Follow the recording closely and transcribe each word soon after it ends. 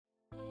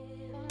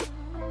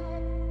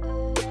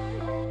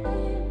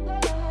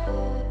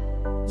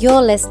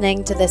You're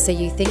listening to the So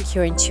You Think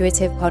You're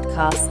Intuitive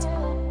podcast,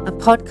 a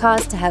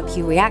podcast to help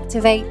you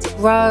reactivate,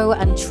 grow,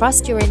 and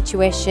trust your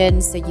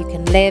intuition so you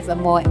can live a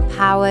more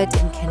empowered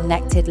and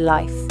connected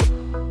life.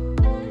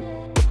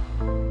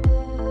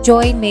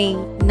 Join me,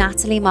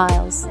 Natalie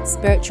Miles,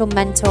 spiritual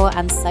mentor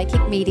and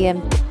psychic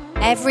medium,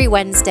 every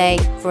Wednesday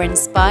for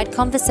inspired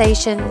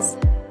conversations,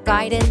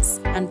 guidance,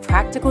 and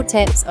practical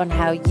tips on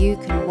how you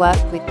can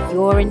work with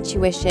your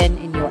intuition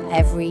in your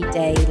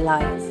everyday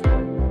life.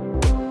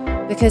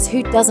 Because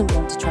who doesn't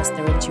want to trust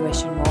their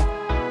intuition more?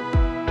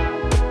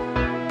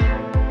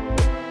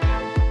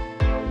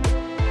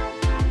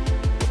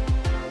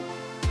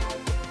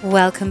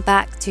 Welcome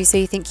back to So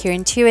You Think You're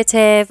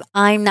Intuitive.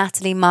 I'm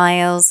Natalie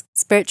Miles,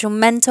 spiritual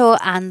mentor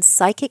and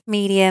psychic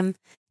medium,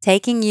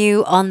 taking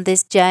you on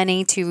this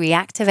journey to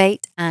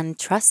reactivate and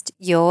trust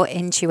your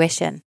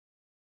intuition.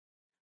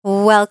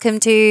 Welcome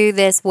to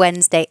this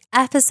Wednesday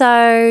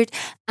episode.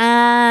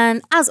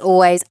 And as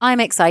always, I'm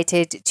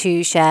excited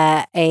to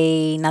share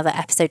another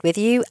episode with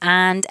you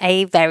and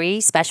a very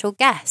special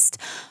guest.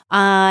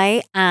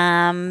 I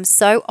am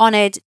so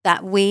honored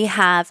that we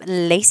have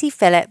Lacy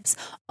Phillips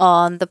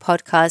on the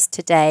podcast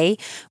today.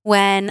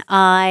 When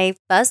I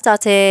first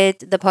started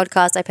the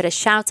podcast, I put a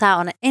shout out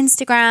on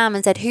Instagram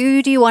and said,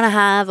 who do you want to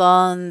have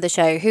on the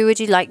show? Who would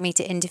you like me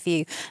to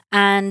interview?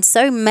 And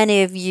so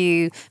many of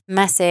you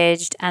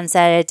messaged and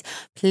said,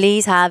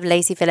 please have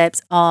Lacy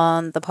Phillips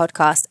on the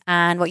podcast.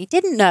 And what you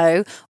didn't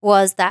know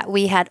was that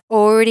we had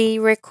already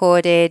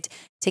recorded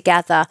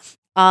together.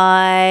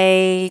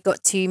 I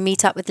got to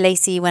meet up with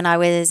Lacy when I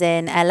was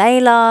in LA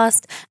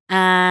last,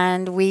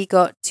 and we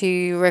got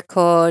to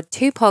record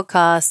 2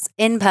 podcasts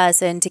in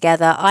person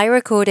together. I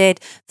recorded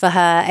for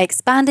her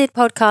expanded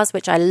podcast,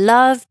 which I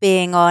love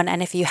being on.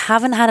 And if you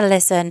haven't had a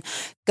listen,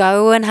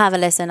 go and have a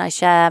listen. I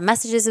share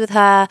messages with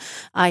her.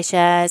 I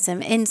share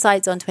some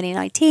insights on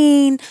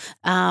 2019.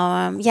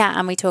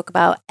 And we talk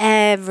about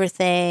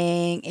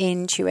everything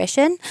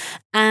intuition.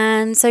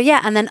 And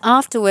then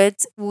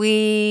afterwards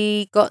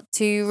we got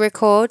to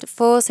record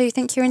for So You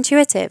Think You're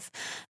Intuitive.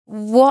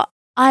 What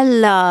I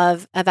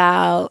love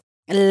about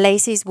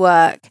Lacy's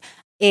work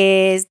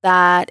is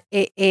that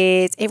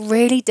it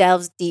really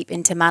delves deep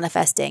into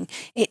manifesting.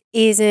 It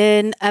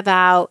isn't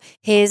about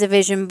here's a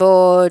vision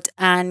board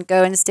and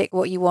go and stick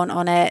what you want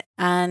on it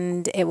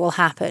and it will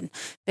happen,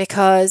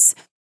 because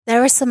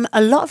there are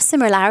a lot of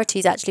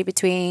similarities actually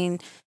between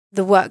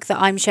the work that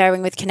I'm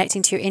sharing with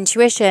connecting to your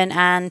intuition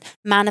and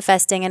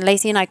manifesting. And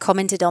Lacy and I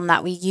commented on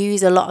that. We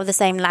use a lot of the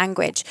same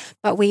language,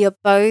 but we are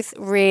both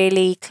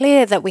really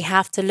clear that we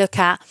have to look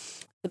at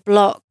the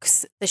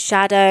blocks, the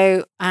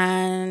shadow,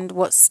 and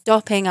what's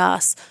stopping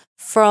us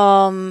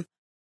from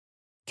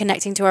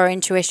connecting to our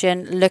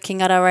intuition,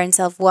 looking at our own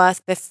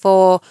self-worth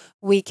before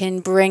we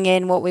can bring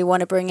in what we want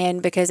to bring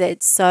in, because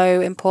it's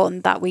so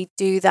important that we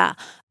do that.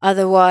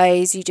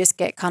 Otherwise, you just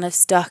get kind of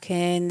stuck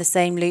in the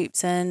same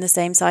loops and the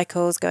same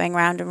cycles going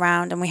round and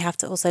round. And we have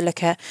to also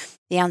look at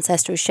the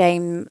ancestral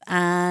shame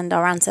and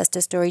our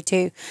ancestor story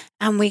too.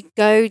 And we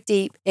go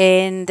deep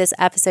in this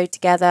episode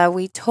together.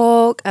 We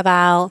talk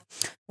about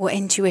what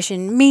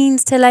intuition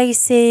means to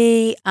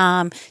Lacy.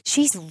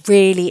 She's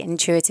really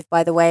intuitive,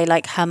 by the way.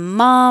 Like, her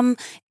mom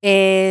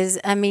is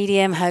a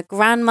medium. Her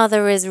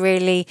grandmother is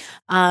really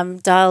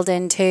dialed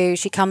in too.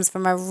 She comes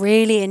from a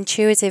really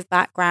intuitive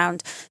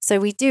background. So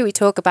we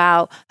talk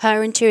about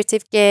her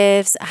intuitive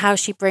gifts, how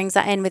she brings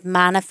that in with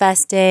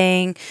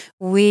manifesting.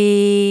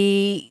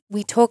 We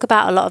talk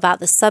about a lot about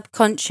the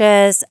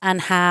subconscious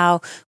and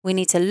how we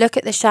need to look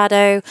at the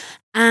shadow.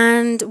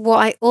 And what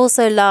I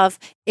also love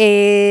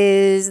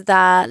is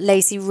that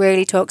Lacy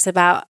really talks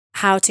about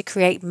how to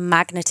create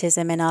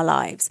magnetism in our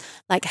lives,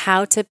 like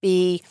how to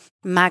be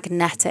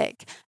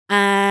magnetic.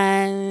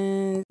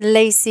 And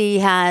Lacy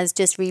has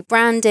just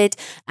rebranded,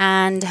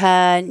 and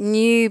her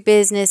new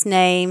business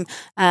name,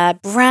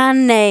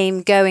 brand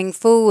name going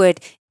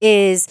forward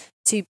is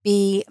to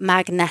be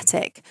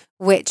magnetic,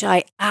 which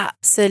I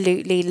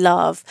absolutely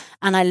love.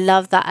 And I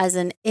love that as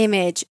an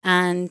image.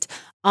 And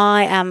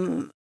I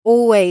am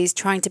always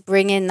trying to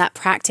bring in that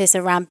practice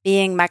around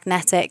being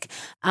magnetic.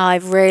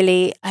 I've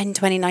really, in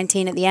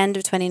 2019, at the end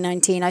of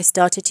 2019, I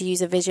started to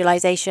use a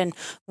visualization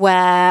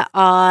where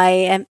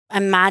I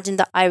imagined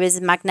that I was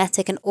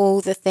magnetic and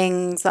all the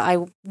things that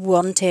I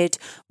wanted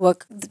were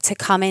to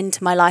come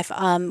into my life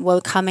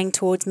were coming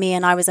towards me,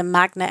 and I was a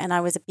magnet and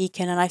I was a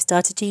beacon. And I've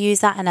started to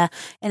use that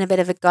in a bit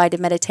of a guided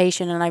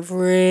meditation, and I've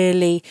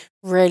really,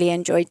 really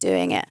enjoyed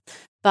doing it.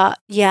 But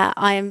yeah,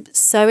 I am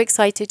so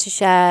excited to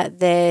share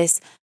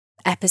this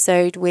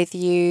episode with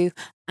you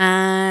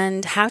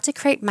and how to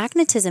create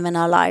magnetism in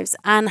our lives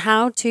and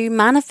how to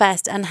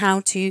manifest and how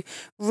to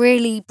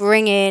really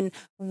bring in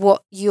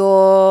what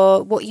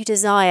you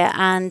desire.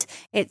 And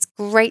it's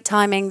great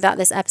timing that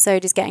this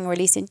episode is getting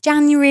released in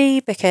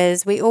January,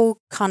 because we all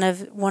kind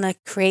of want to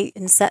create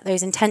and set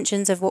those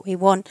intentions of what we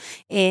want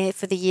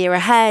for the year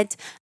ahead.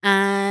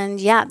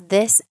 And yeah,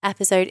 this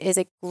episode is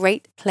a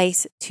great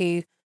place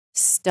to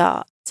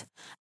start.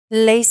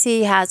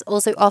 Lacy has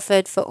also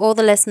offered for all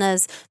the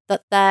listeners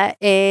that there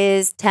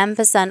is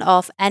 10%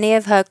 off any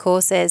of her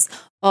courses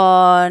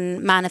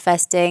on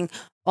manifesting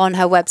on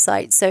her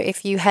website. So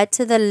if you head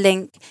to the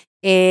link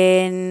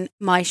in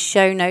my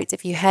show notes,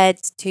 if you head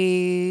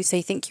to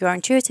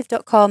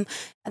soyouthinkyouareintuitive.com,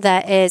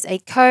 there is a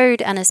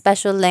code and a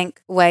special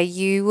link where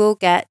you will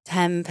get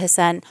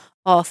 10%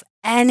 off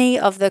any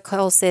of the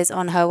courses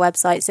on her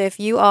website. So if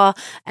you are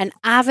an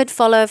avid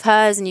follower of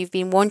hers and you've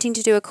been wanting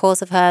to do a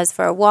course of hers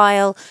for a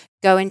while,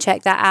 go and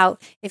check that out.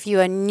 If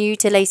you are new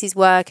to Lacy's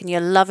work and you're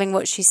loving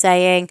what she's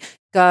saying,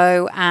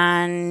 go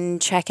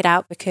and check it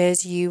out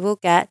because you will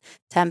get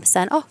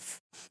 10% off.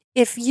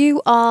 If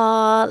you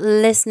are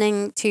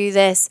listening to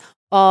this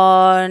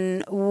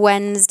on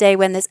Wednesday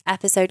when this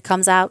episode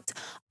comes out,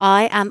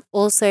 I am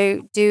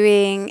also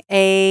doing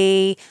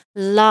a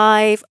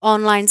live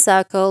online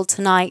circle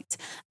tonight.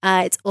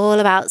 It's all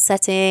about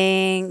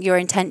setting your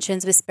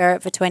intentions with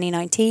spirit for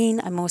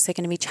 2019. I'm also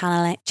going to be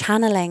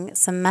channeling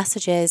some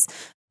messages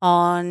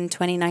on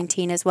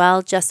 2019 as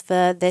well, just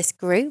for this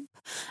group.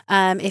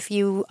 If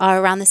you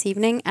are around this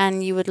evening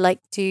and you would like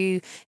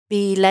to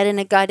be led in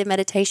a guided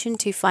meditation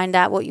to find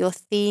out what your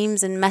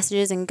themes and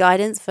messages and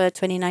guidance for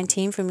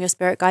 2019 from your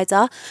spirit guides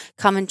are,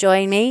 come and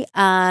join me.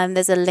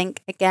 There's a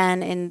link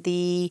again in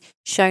the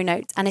show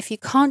notes. And if you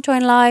can't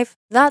join live,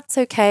 that's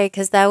okay,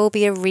 because there will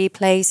be a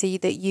replay so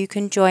that you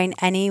can join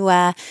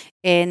anywhere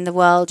in the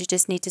world. You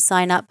just need to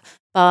sign up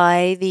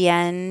by the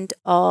end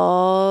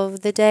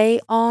of the day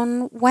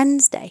on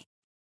Wednesday.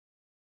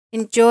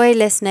 Enjoy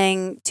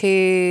listening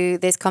to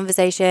this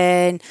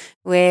conversation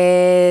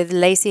with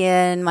Lacy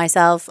and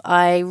myself.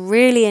 I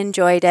really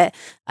enjoyed it.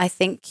 I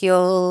think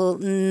you'll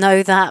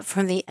know that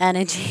from the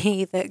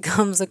energy that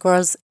comes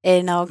across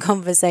in our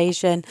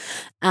conversation.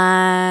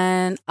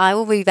 And I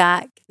will be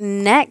back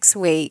next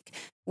week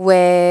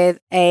with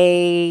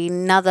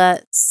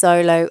another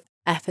solo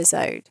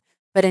episode.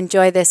 But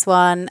enjoy this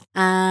one,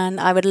 and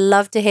I would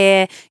love to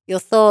hear your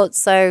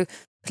thoughts. So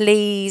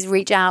please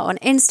reach out on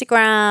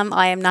Instagram.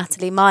 I am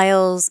Natalie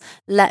Miles.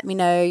 Let me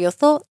know your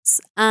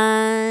thoughts.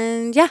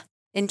 And yeah,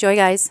 enjoy,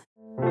 guys.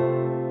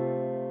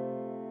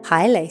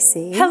 Hi,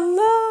 Lacy.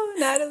 Hello,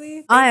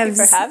 Natalie. Thank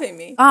you for having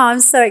me. Oh, I'm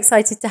so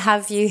excited to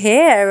have you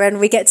here, and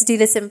we get to do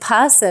this in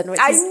person,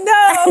 I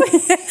know.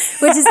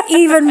 which is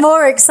even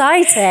more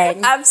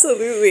exciting.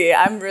 Absolutely.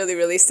 I'm really,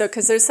 really stoked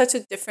because there's such a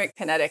different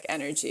kinetic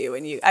energy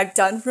I've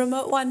done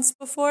remote ones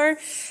before,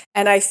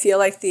 and I feel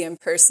like the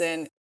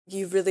in-person,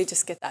 you really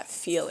just get that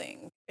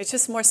feeling. It's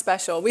just more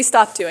special. We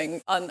stopped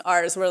doing on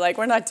ours. We're like,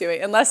 we're not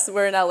doing, unless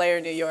we're in LA or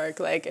New York,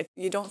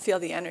 you don't feel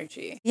the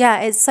energy.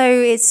 Yeah, it's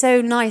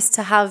so nice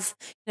to have,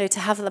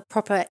 the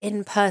proper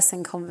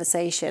in-person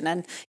conversation.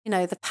 And,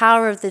 the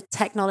power of the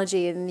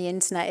technology and the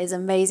internet is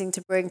amazing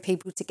to bring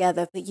people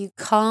together, but you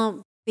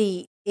can't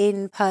beat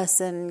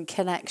in-person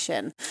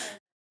connection.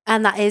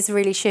 And that is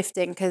really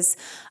shifting, because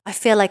I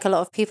feel like a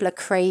lot of people are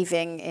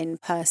craving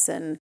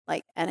in-person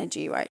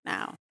energy right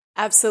now.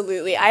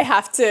 Absolutely. I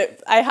have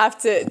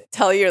to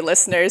tell your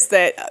listeners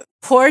that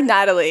poor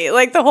Natalie,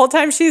 the whole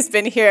time she's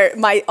been here,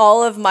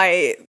 all of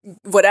my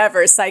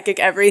whatever psychic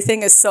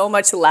everything is so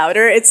much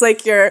louder. It's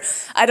like your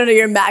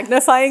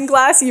magnifying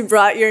glass. You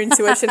brought your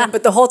intuition in,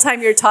 but the whole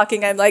time you're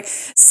talking, I'm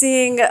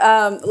seeing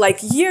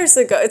years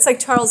ago. It's like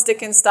Charles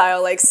Dickens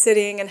style,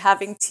 sitting and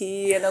having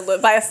tea and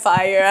by a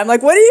fire. I'm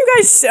like, what are you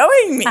guys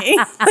showing me?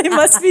 It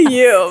must be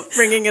you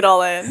bringing it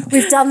all in.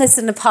 We've done this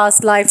in the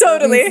past life.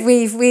 Totally.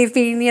 We've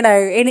been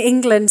in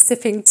England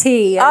sipping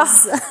tea.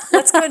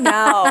 Let's go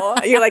now.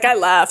 You're like, I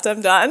left. I'm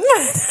done.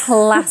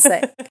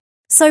 Classic.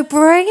 So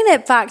bringing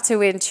it back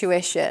to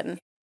intuition,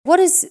 what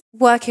does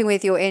working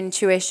with your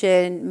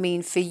intuition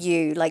mean for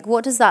you?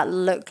 What does that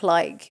look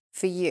like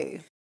for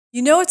you?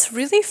 It's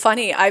really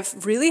funny.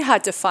 I've really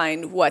had to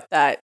find what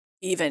that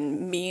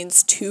even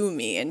means to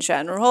me in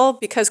general,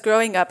 because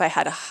growing up, I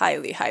had a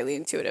highly, highly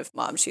intuitive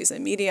mom. She's a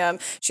medium.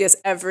 She has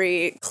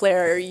every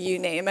clair, you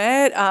name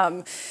it.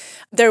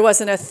 There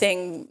wasn't a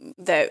thing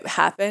that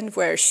happened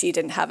where she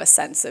didn't have a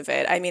sense of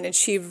it. And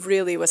she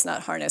really was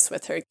not harnessed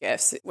with her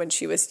gifts. When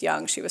she was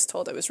young, she was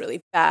told it was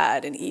really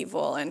bad and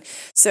evil. And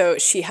so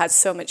she had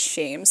so much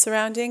shame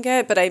surrounding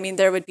it. But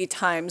there would be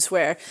times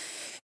where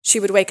she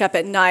would wake up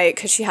at night,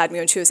 because she had me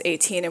when she was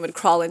 18, and would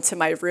crawl into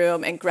my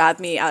room and grab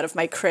me out of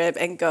my crib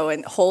and go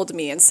and hold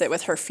me and sit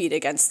with her feet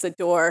against the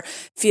door,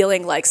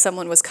 feeling like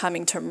someone was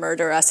coming to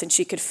murder us, and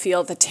she could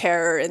feel the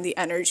terror and the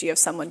energy of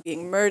someone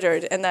being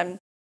murdered. And then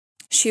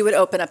she would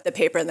open up the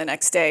paper the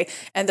next day,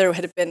 and there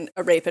had been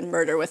a rape and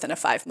murder within a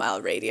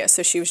 5-mile radius.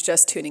 So she was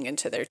just tuning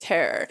into their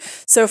terror.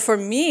 So for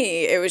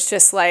me, it was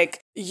just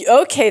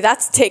okay,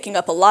 that's taking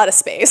up a lot of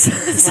space.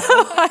 So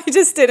I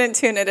just didn't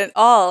tune it at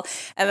all.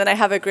 And then I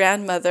have a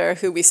grandmother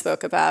who we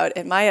spoke about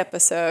in my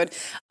episode,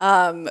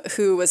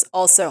 who was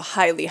also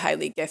highly,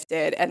 highly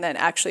gifted, and then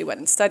actually went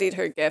and studied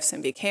her gifts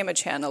and became a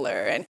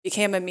channeler and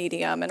became a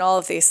medium and all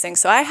of these things.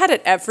 So I had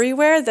it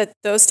everywhere, that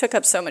those took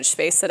up so much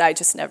space that I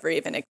just never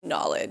even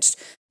acknowledged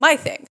my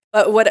thing.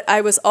 But what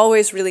I was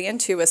always really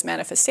into was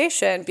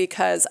manifestation,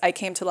 because I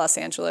came to Los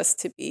Angeles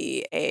to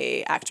be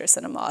a actress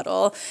and a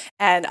model,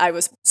 and I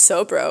was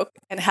so broke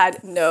and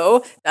had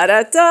no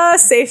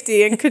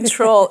safety and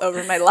control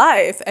over my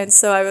life. And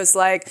so I was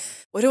like,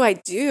 what do I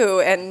do?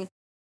 And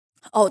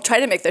I'll try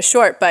to make this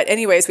short, but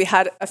anyways, we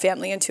had a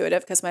family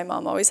intuitive because my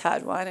mom always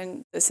had one.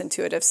 And this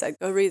intuitive said,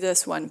 go read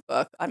this one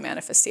book on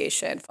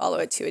manifestation, follow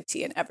it to a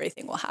T, and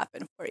everything will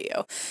happen for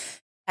you.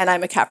 And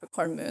I'm a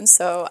Capricorn moon,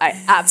 so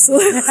I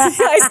absolutely,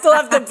 I still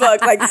have the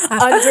book, like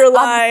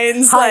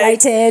underlines,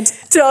 highlighted.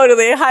 Like,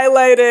 totally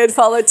highlighted,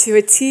 followed to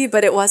a T,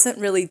 but it wasn't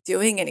really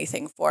doing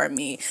anything for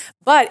me.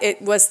 But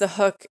it was the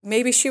hook,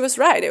 maybe she was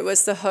right, it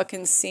was the hook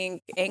and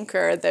sink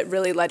anchor that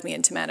really led me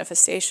into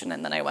manifestation.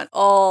 And then I went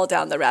all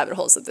down the rabbit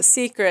holes of The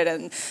Secret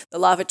and the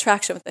Law of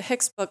Attraction with the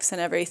Hicks books and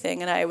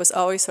everything. And I was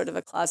always sort of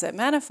a closet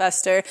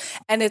manifester.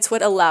 And it's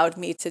what allowed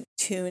me to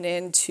tune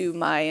into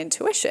my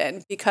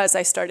intuition, because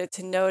I started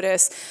to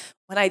notice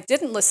when I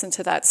didn't listen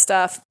to that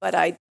stuff, but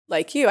I,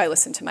 like you, I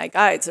listened to my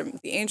guides or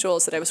the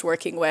angels that I was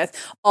working with,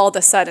 all of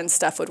a sudden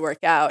stuff would work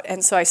out.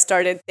 And so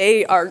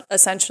they are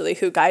essentially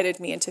who guided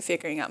me into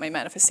figuring out my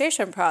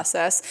manifestation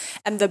process.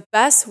 And the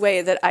best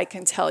way that I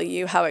can tell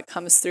you how it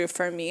comes through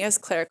for me is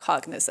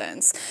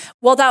claircognizance.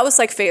 Well, that was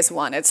like phase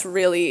 1. It's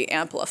really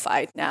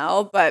amplified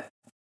now, but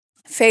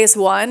phase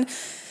 1,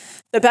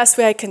 the best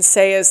way I can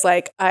say is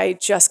like, I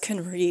just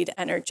can read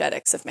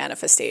energetics of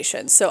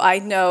manifestation. So I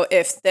know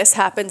if this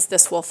happens,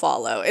 this will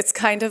follow. It's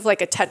kind of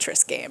like a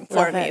Tetris game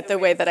for me, the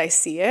way that I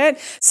see it.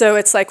 So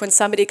it's like when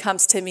somebody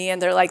comes to me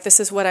and they're like, this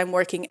is what I'm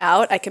working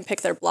out, I can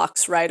pick their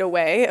blocks right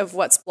away of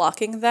what's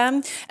blocking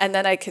them. And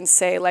then I can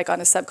say, like,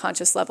 on a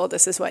subconscious level,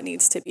 this is what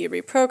needs to be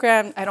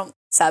reprogrammed. I don't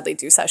sadly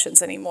do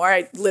sessions anymore.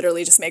 I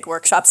literally just make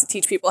workshops to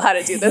teach people how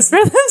to do this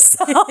for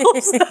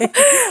themselves.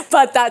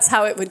 But that's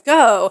how it would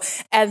go.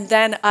 And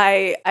then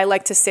I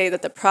like to say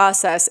that the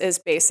process is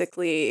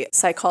basically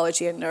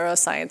psychology and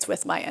neuroscience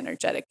with my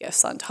energetic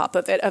gifts on top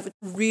of it, of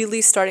really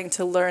starting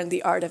to learn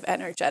the art of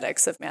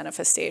energetics of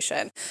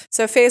manifestation.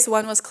 So phase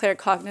 1 was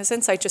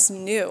claircognizance. I just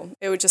knew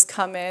it would just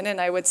come in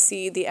and I would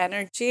see the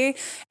energy.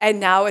 And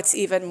now it's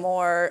even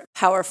more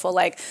powerful.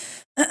 Like,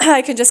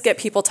 I can just get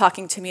people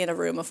talking to me in a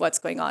room of what's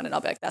going on, and I'll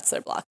be like, that's their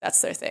block,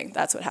 that's their thing,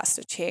 that's what has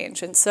to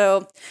change. And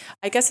so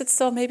I guess it's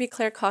still maybe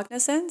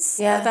claircognizance.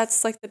 Yeah.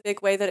 That's like the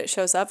big way that it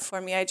shows up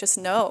for me. I just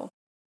know.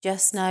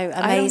 Just know.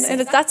 Amazing.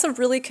 And that's a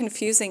really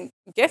confusing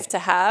gift to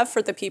have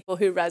for the people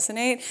who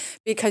resonate,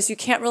 because you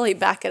can't really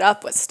back it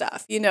up with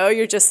stuff. You know,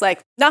 you're just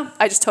like, no,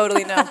 I just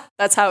totally know.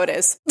 That's how it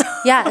is.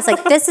 Yeah, it's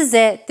like, this is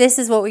it. This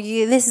is what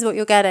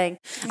you're getting.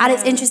 Yeah. And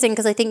it's interesting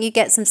because I think you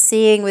get some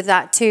seeing with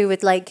that too,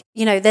 with like,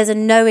 you know, there's a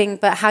knowing,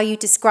 but how you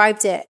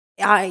described it.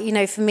 You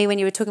know, for me, when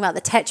you were talking about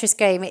the Tetris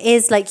game, it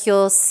is like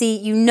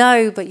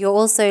but you're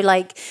also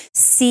like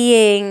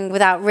seeing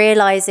without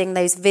realizing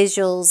those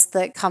visuals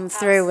that come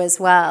through as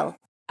well.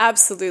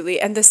 Absolutely.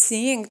 And the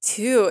seeing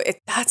too,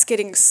 that's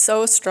getting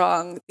so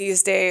strong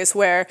these days,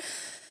 where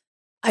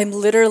I'm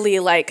literally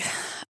like,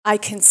 I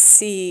can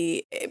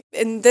see,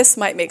 and this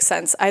might make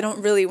sense. I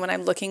don't really, when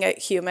I'm looking at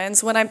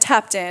humans, when I'm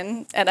tapped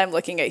in and I'm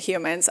looking at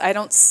humans, I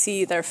don't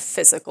see their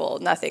physical,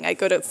 nothing. I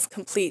go to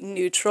complete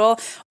neutral.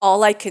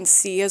 All I can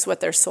see is what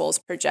their soul's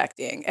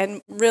projecting,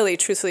 and really,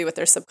 truthfully, what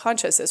their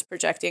subconscious is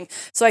projecting.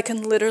 So I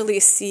can literally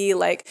see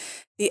like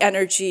the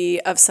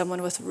energy of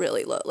someone with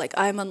really low, like,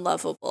 I'm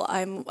unlovable,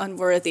 I'm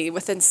unworthy,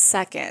 within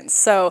seconds.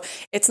 So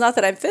it's not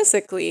that I'm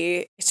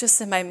physically, it's just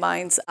in my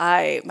mind's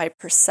eye, my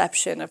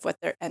perception of what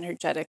they're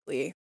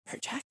energetically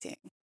projecting.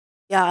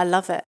 Yeah, I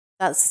love it.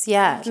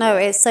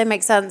 It so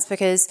makes sense,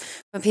 because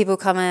when people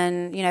come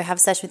and, you know, have a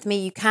session with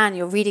me,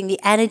 you're reading the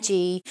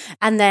energy,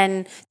 and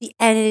then the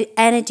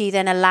energy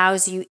then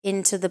allows you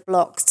into the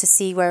blocks to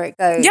see where it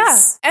goes. Yeah.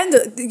 And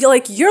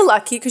you're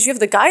lucky because you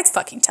have the guides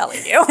fucking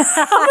telling you.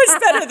 How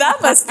much better that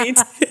must be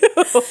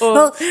too.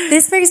 Well,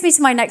 this brings me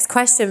to my next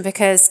question,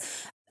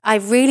 because I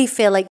really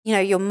feel like, you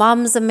know, your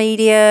mum's a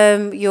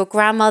medium, your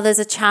grandmother's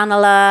a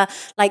channeler,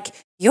 like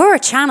you're a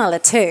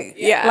channeler too.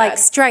 Yeah. Like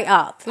straight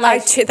up.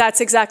 Like that's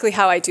exactly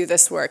how I do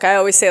this work. I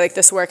always say, like,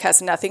 this work has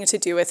nothing to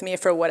do with me.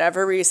 For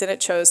whatever reason it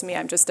chose me,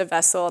 I'm just a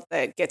vessel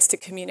that gets to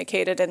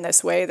communicate it in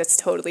this way that's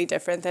totally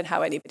different than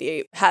how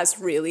anybody has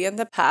really in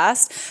the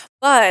past.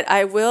 But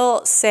I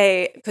will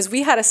say, because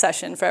we had a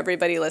session for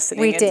everybody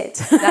listening. We did.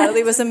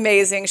 Natalie was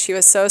amazing. She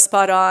was so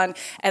spot on.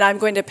 And I'm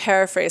going to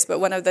paraphrase, but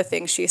one of the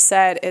things she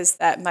said is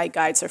that my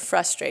guides are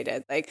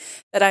frustrated, like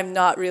that I'm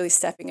not really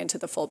stepping into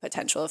the full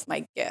potential of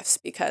my gifts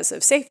because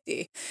of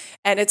safety.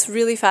 And it's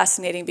really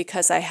fascinating,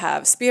 because I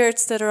have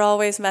spirits that are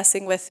always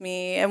messing with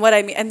me. And what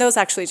I mean, and those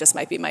actually just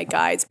might be my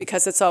guides,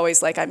 because it's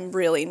always like I'm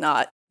really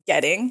not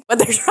getting what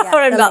they're trying, or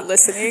I'm not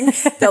listening.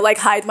 They'll like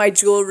hide my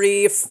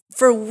jewelry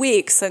for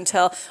weeks,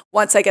 until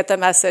once I get the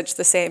message,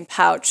 the same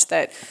pouch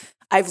that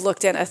I've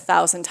looked in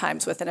 1,000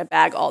 times within a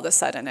bag, all of a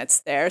sudden it's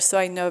there. So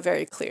I know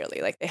very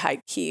clearly, like, they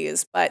hide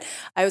keys. But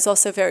I was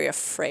also very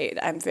afraid.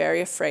 I'm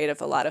very afraid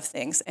of a lot of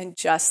things. And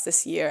just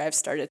this year, I've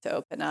started to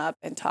open up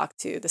and talk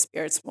to the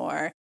spirits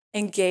more.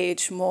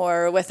 engage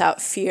more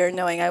without fear,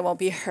 knowing I won't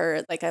be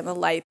hurt. Like I'm a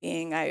light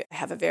being. I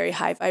have a very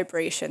high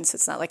vibration. So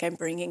it's not like I'm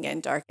bringing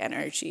in dark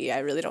energy. I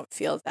really don't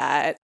feel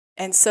that.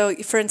 And so,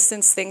 for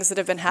instance, things that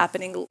have been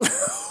happening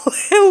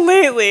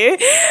lately,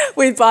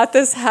 we bought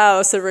this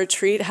house, a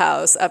retreat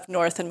house up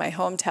north in my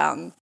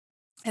hometown.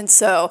 And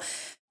so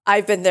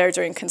I've been there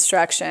during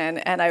construction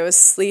and I was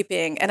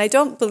sleeping, and I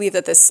don't believe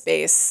that this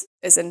space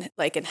is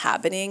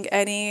inhabiting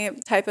any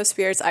type of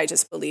spirits. I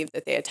just believe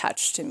that they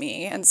attach to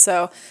me. And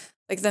so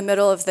like the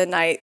middle of the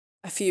night,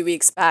 a few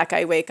weeks back,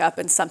 I wake up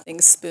and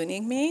something's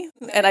spooning me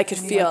and I could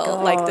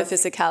feel like the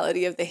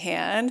physicality of the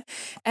hand.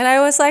 And I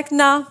was like,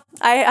 no,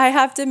 I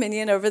have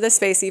dominion over the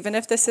space, even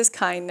if this is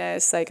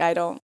kindness. Like I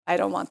don't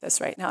want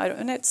this right now.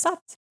 And it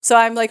stopped. So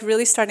I'm like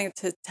really starting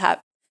to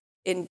tap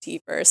in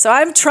deeper. So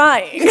I'm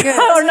trying,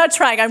 or not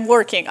trying, I'm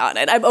working on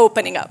it. I'm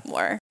opening up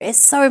more. It's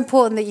so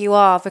important that you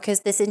are, because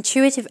this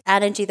intuitive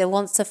energy that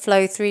wants to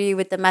flow through you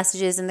with the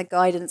messages and the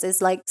guidance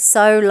is like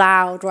so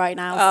loud right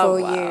now for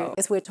you.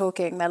 As we're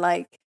talking, they're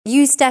like,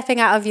 you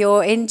stepping out of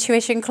your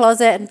intuition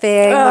closet and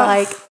being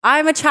like,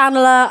 I'm a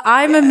channeler,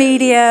 I'm a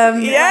medium,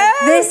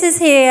 this is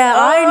here,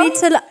 I need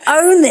to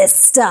own this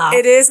stuff.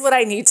 It is what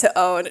I need to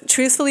own,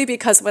 truthfully,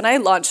 because when I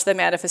launched the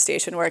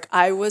manifestation work,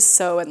 I was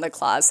so in the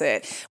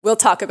closet. We'll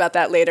talk about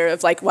that later,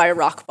 of like why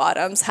rock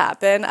bottoms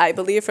happen, I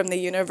believe, from the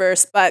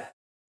universe, but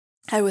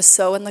I was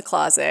so in the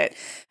closet.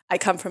 I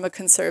come from a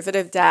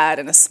conservative dad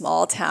in a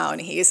small town.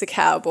 He's a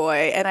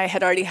cowboy, and I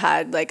had already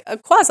had like a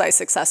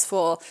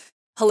quasi-successful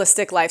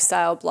holistic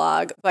lifestyle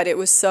blog, but it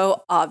was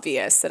so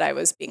obvious that I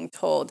was being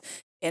told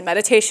in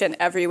meditation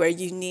everywhere,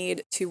 you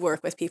need to work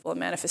with people in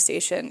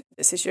manifestation.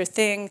 This is your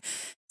thing.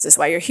 This is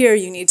why you're here.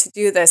 You need to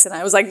do this. And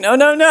I was like, no.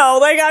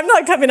 Like, I'm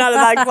not coming out of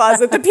that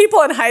closet. The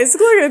people in high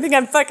school are going to think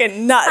I'm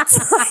fucking nuts.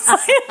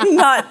 I am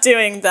not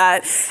doing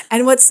that.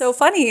 And what's so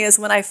funny is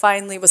when I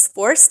finally was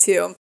forced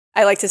to,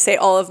 I like to say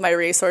all of my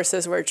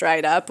resources were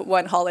dried up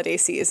one holiday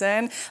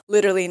season,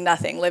 literally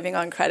nothing, living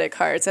on credit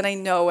cards. And I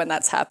know when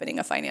that's happening,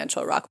 a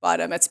financial rock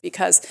bottom, it's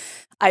because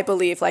I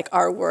believe like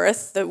our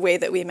worth, the way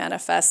that we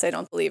manifest, I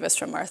don't believe it's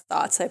from our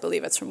thoughts. I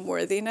believe it's from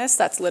worthiness.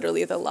 That's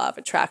literally the law of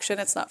attraction.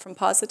 It's not from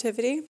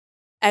positivity.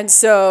 And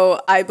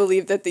so I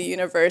believe that the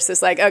universe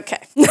is like, okay,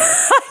 I'm going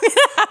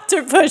to have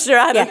to push her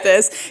out of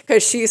this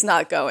because she's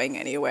not going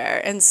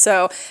anywhere. And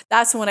so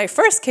that's when I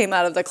first came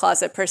out of the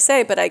closet per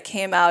se, but I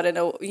came out in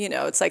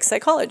it's like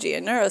psychology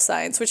and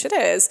neuroscience, which it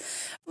is,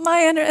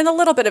 and a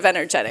little bit of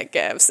energetic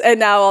gifts. And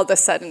now all of a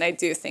sudden I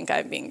do think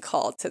I'm being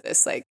called to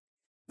this like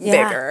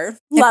bigger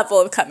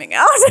level of coming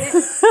out.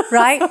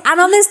 Right? And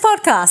on this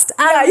podcast.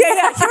 Yeah. Here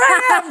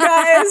I am,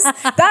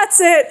 guys.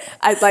 That's it.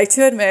 I'd like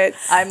to admit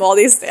I'm all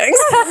these things.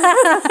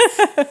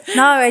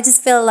 No, I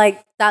just feel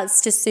like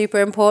that's just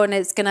super important.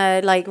 It's going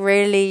to like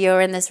really,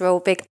 you're in this real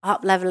big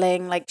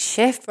up-leveling like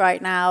shift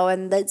right now.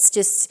 And that's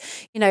just,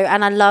 and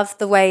I love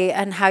the way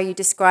and how you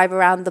describe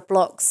around the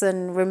blocks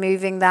and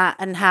removing that,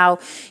 and how,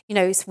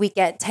 we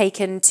get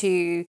taken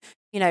to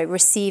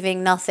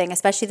receiving nothing,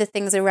 especially the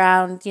things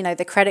around,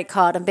 the credit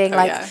card, and being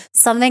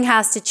something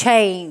has to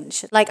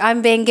change. Like,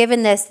 I'm being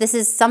given this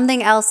is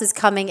something else is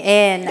coming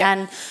in.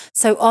 And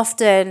so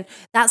often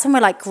that's when we're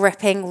like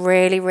gripping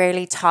really,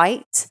 really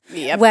tight,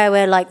 where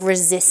we're like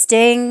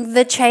resisting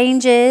the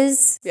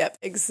changes. Yep,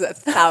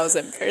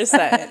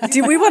 1,000%.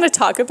 Do we want to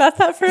talk about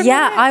that for a minute?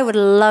 Yeah, I would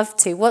love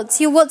to. What's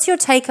your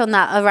take on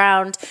that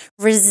around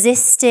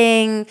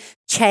resisting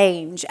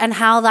change, and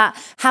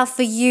how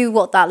for you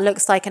what that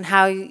looks like,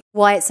 and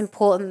why it's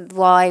important,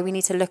 why we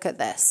need to look at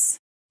this?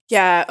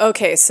 Yeah,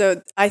 okay.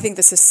 So I think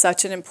this is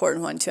such an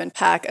important one to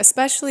unpack,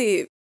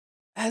 especially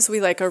as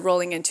we are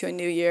rolling into a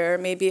new year.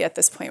 Maybe at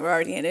this point we're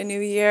already in a new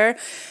year.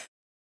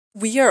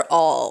 We are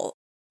all,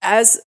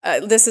 as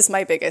this is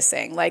my biggest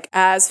thing, like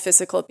as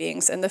physical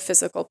beings in the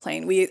physical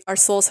plane, our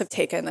souls have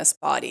taken this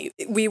body.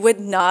 We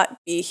would not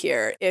be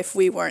here if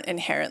we weren't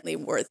inherently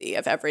worthy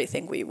of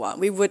everything we want.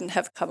 We wouldn't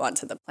have come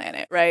onto the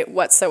planet, right?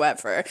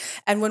 Whatsoever.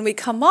 And when we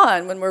come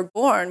on, when we're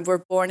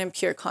born in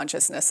pure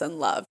consciousness and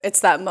love. It's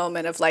that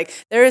moment of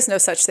like, there is no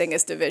such thing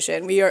as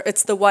division.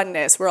 It's the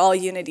oneness. We're all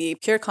unity,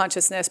 pure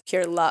consciousness,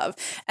 pure love.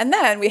 And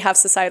then we have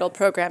societal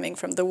programming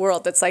from the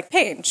world that's like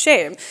pain,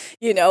 shame,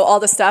 all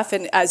the stuff.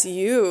 And as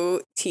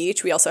you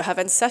teach, we also have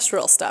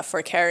ancestral stuff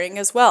we're carrying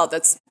as well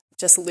that's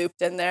just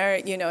looped in there,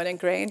 and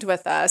ingrained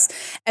with us.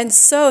 And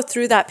so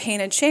through that pain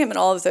and shame and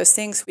all of those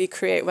things, we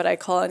create what I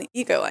call an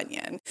ego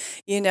onion,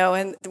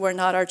 and we're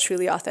not our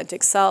truly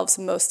authentic selves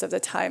most of the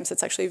times.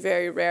 It's actually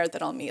very rare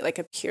that I'll meet like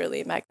a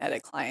purely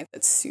magnetic client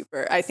that's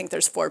super, I think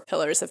there's 4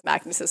 pillars of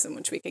magnetism,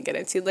 which we can get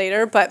into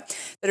later, but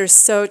that are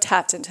so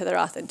tapped into their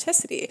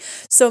authenticity.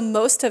 So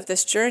most of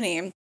this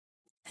journey,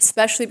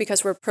 especially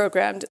because we're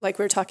programmed, like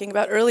we were talking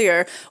about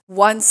earlier,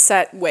 one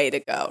set way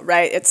to go,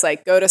 right? It's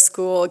like go to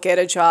school, get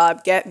a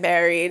job, get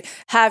married,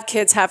 have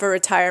kids, have a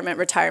retirement,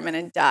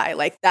 and die.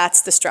 Like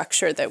that's the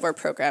structure that we're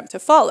programmed to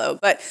follow.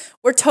 But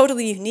we're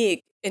totally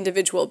unique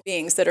individual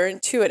beings that are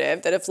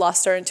intuitive, that have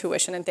lost our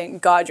intuition, and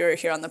thank God you're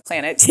here on the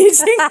planet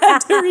teaching how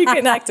to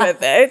reconnect with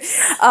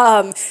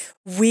it.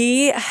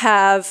 We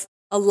have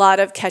a lot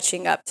of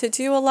catching up to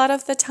do a lot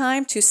of the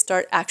time to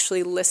start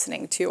actually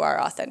listening to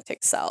our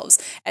authentic selves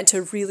and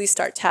to really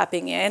start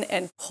tapping in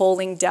and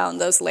pulling down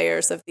those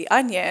layers of the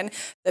onion,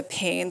 the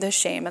pain, the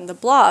shame, and the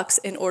blocks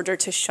in order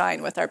to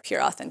shine with our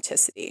pure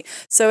authenticity.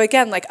 So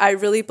again, like I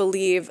really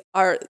believe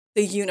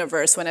the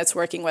universe, when it's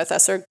working with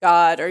us, or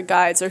God or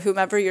guides or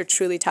whomever you're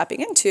truly tapping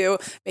into,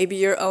 maybe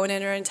your own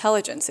inner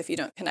intelligence if you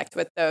don't connect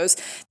with those,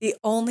 the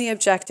only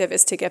objective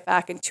is to get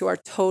back into our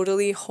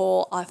totally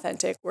whole,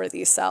 authentic,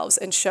 worthy selves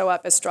and show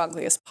up as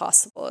strongly as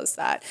possible as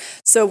that.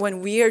 So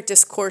when we are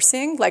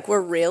discoursing, like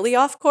we're really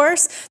off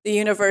course, the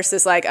universe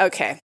is like,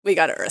 okay, we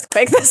got to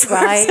earthquake this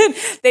person.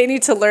 They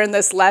need to learn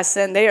this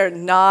lesson. They are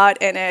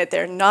not in it.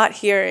 They're not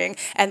hearing,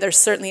 and they're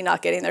certainly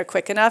not getting there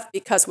quick enough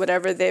because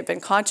whatever they've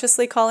been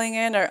consciously calling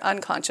in or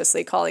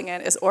unconsciously calling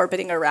in is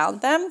orbiting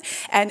around them,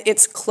 and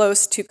it's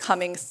close to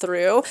coming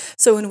through.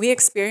 So when we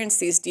experience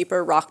these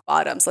deeper rock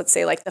bottoms, let's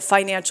say like the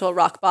financial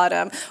rock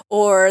bottom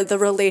or the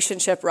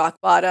relationship rock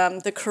bottom,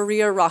 the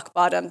career rock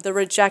bottom, the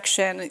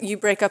rejection, you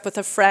break up with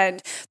a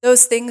friend,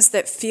 those things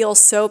that feel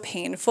so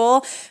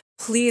painful,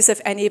 please, if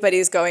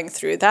anybody's going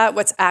through that,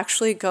 what's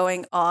actually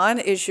going on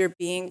is you're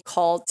being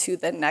called to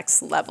the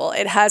next level.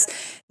 It has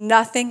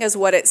nothing as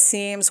what it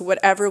seems,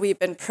 whatever we've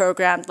been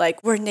programmed,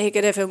 like we're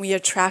negative and we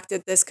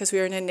attracted this because we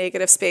were in a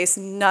negative space.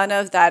 None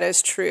of that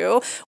is true.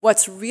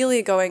 What's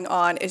really going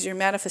on is your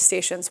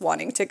manifestations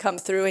wanting to come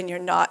through and you're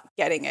not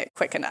getting it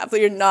quick enough.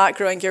 You're not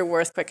growing your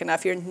worth quick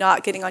enough. You're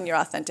not getting on your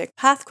authentic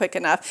path quick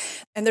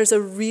enough. And there's a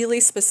really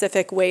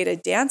specific way to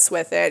dance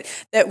with it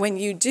that when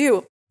you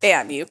do,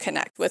 bam, you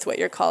connect with what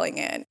you're calling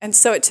in. And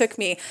so it took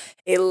me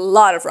a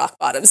lot of rock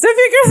bottoms to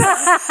figure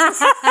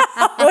that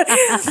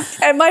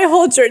out. And my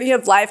whole journey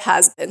of life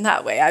has been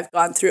that way. I've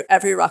gone through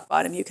every rock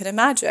bottom you can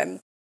imagine,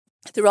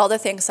 through all the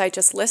things I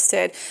just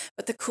listed.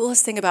 But the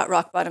coolest thing about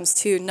rock bottoms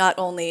too, not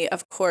only,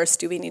 of course,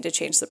 do we need to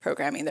change the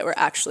programming that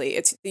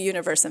it's the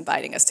universe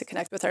inviting us to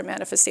connect with our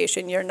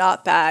manifestation. You're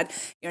not bad.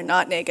 You're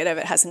not negative.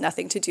 It has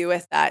nothing to do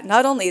with that.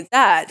 Not only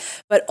that,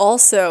 but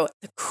also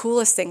the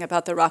coolest thing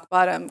about the rock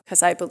bottom,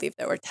 because I believe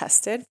that we're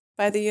tested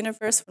by the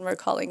universe when we're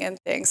calling in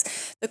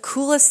things. The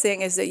coolest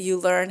thing is that you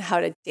learn how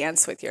to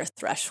dance with your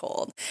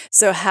threshold.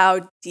 So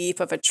how deep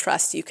of a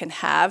trust you can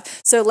have.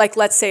 So like,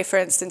 let's say, for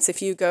instance,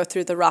 if you go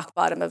through the rock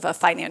bottom of a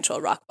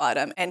financial rock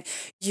bottom and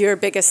your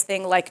biggest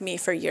thing, like me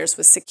for years,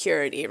 was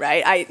security,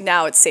 right?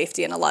 Now it's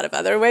safety in a lot of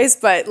other ways,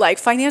 but like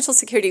financial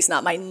security is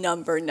not my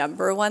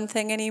number one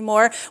thing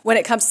anymore. When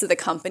it comes to the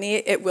company,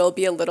 it will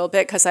be a little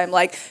bit because I'm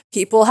like,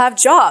 people have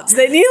jobs.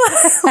 They need,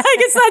 like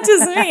it's not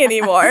just me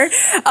anymore.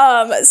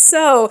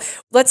 So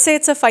let's say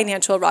it's a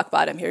financial rock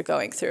bottom you're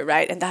going through,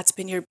 right? And that's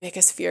been your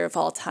biggest fear of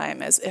all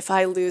time, is if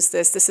I lose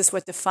this is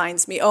what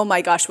defines me. Oh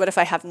my gosh, what if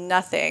I have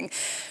nothing?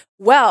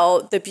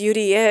 Well, the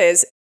beauty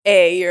is,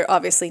 A, you're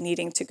obviously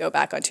needing to go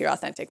back onto your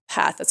authentic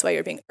path. That's why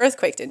you're being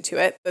earthquaked into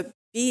it. But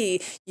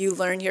B, you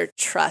learn your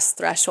trust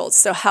thresholds.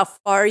 So how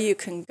far you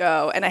can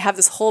go. And I have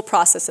this whole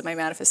process in my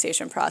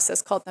manifestation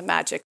process called the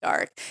magic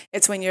dark.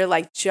 It's when you're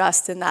like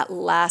just in that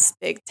last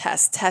big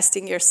test,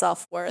 testing your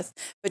self-worth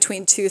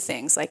between two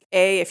things. Like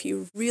A, if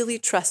you really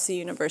trust the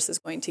universe is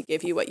going to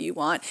give you what you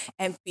want.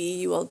 And B,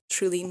 you will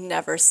truly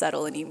never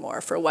settle anymore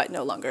for what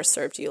no longer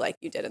served you like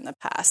you did in the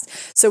past.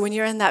 So when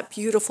you're in that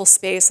beautiful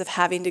space of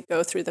having to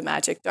go through the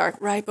magic dark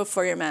right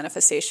before your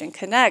manifestation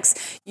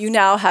connects, you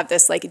now have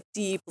this like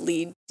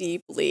deeply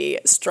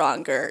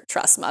stronger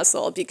trust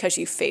muscle because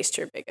you faced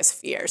your biggest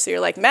fear. So you're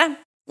like, man,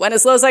 went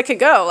as low as I could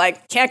go.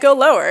 Like, can't go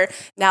lower.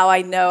 Now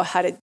I know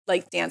how to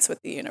like dance with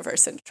the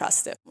universe and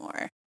trust it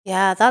more.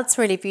 Yeah, that's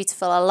really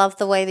beautiful. I love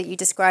the way that you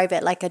describe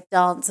it, like a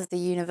dance of the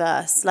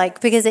universe,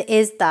 like, because it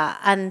is that.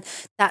 And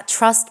that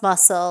trust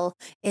muscle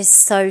is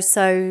so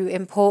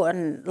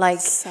important. Like,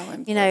 So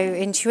important. You know,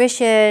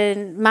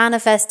 intuition,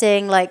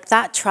 manifesting, like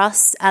that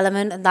trust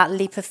element and that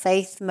leap of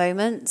faith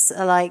moments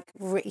are like,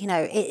 you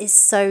know, it is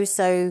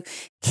so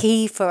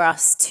key for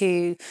us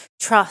to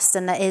trust.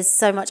 And there is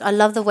so much, I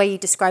love the way you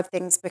describe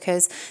things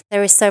because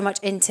there is so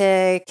much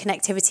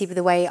interconnectivity with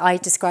the way I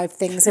describe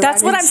things.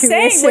 That's what I'm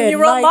saying when you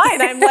were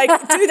online. I'm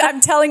like, dude,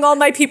 I'm telling all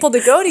my people to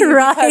go to you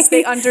Right. because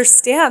they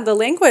understand the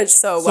language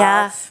so well.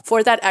 Yeah.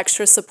 For that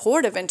extra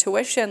support of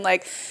intuition.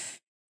 Like,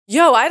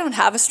 yo, I don't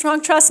have a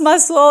strong trust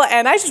muscle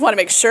and I just want to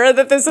make sure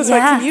that this is what,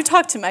 can you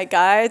talk to my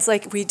guides?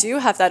 Like, we do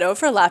have that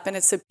overlap and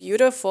it's a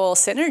beautiful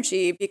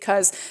synergy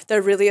because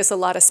there really is a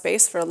lot of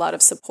space for a lot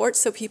of support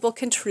so people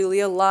can truly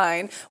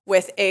align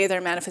with A,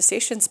 their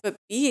manifestations, but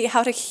B,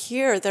 how to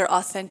hear their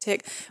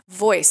authentic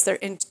voice.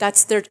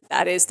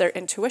 That is their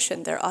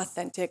intuition, their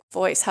authentic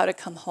voice, how to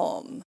come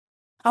home.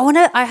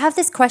 I have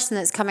this question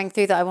that's coming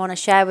through that I want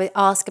to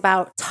ask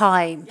about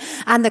time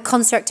and the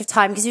construct of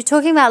time, because you're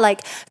talking about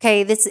like,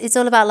 okay, it's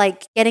all about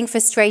like getting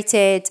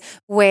frustrated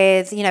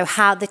with, you know,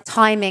 how the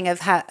timing of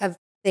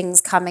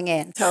things coming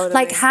in. Totally.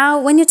 Like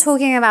when you're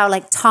talking about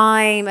like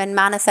time and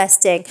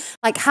manifesting,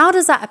 like how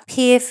does that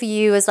appear for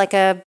you as like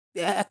a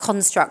a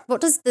construct?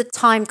 What does the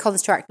time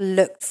construct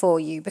look for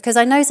you? Because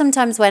I know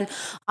sometimes when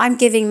I'm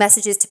giving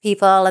messages to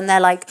people and they're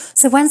like,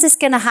 so when's this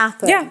going to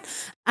happen? Yeah.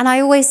 And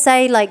I always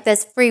say, like,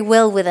 there's free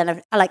will within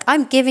it. Like,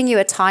 I'm giving you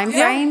a time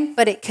frame,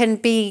 but it can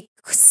be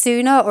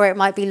sooner or it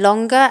might be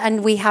longer,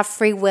 and we have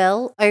free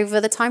will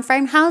over the time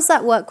frame. How's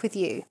that work with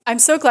you? I'm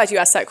so glad you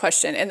asked that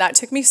question, and that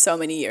took me so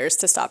many years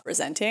to stop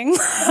resenting.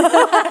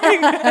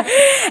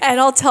 And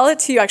I'll tell it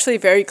to you actually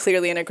very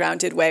clearly in a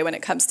grounded way when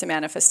it comes to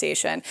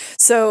manifestation.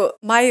 So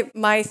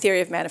my theory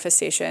of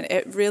manifestation,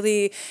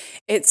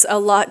 it's a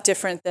lot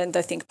different than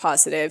the think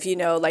positive,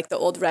 like the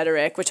old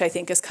rhetoric, which I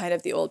think is kind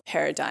of the old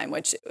paradigm,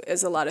 which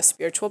is a lot of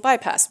spiritual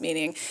bypass,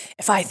 meaning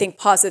if I think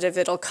positive,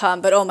 it'll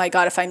come, but oh my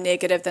God, if I'm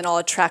negative, then I'll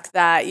attract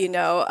that.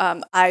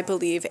 I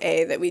believe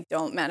that we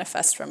don't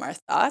manifest from our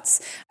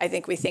thoughts. I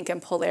think we think in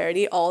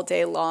polarity all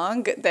day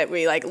long, that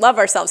we like love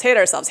ourselves,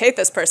 hate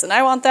this person,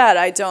 I want that,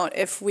 I don't.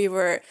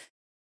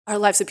 Our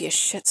lives would be a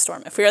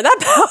shitstorm if we were that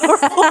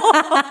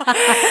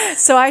powerful.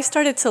 So I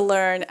started to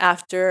learn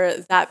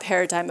after that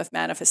paradigm of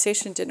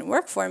manifestation didn't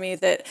work for me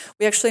that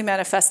we actually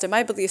manifest in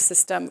my belief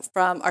system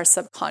from our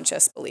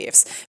subconscious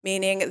beliefs,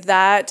 meaning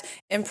that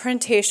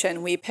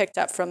imprintation we picked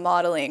up from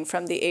modeling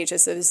from the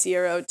ages of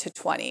 0 to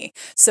 20.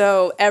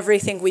 So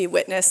everything we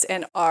witness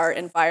in our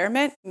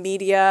environment,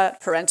 media,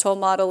 parental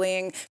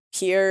modeling,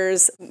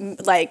 peers,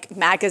 like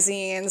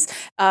magazines,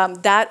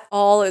 that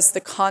all is the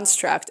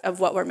construct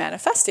of what we're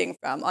manifesting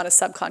from on a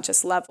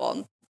subconscious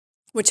level,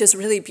 which is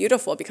really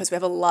beautiful because we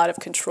have a lot of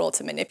control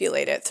to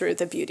manipulate it through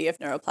the beauty of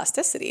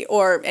neuroplasticity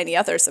or any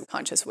other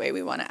subconscious way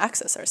we want to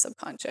access our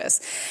subconscious.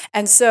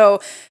 And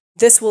so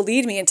this will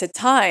lead me into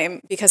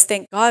time because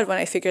thank God when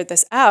I figured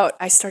this out,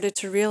 I started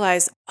to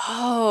realize,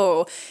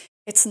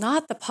 it's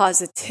not the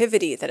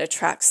positivity that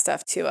attracts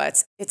stuff to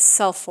us. It's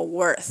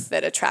self-worth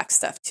that attracts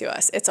stuff to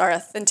us. It's our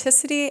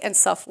authenticity and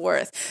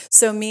self-worth.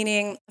 So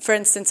meaning, for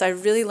instance, I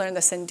really learned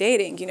this in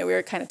dating. We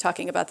were kind of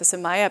talking about this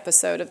in my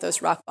episode of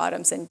those rock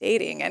bottoms in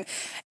dating. And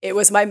it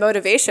was my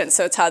motivation.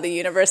 So it's how the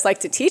universe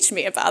liked to teach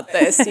me about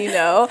this,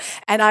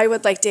 And I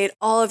would date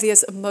all of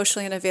these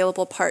emotionally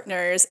unavailable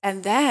partners.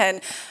 And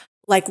then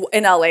like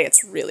in LA,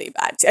 it's really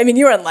bad. I mean,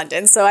 you were in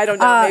London, so I don't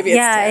know. Maybe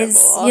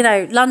it's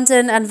terrible.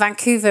 London and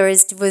Vancouver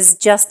was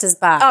just as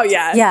bad. Oh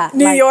yeah,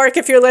 New York.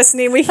 If you're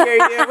listening, we hear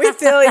you, we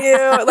feel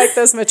you. Like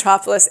those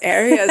metropolis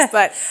areas.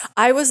 But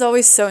I was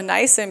always so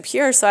nice and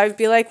pure, so I would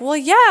be like, well,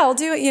 yeah, I'll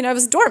do it. I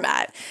was a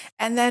doormat.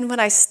 And then when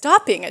I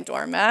stopped being a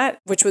doormat,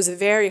 which was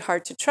very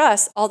hard to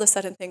trust, all of a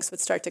sudden things would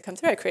start to come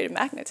through. I created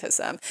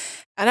magnetism.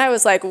 And I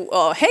was like,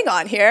 well, hang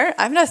on here.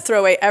 I'm going to throw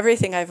away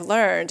everything I've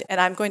learned and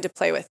I'm going to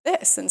play with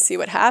this and see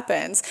what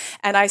happens.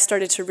 And I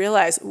started to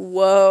realize,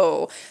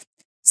 whoa.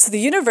 So the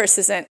universe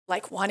isn't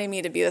wanting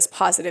me to be this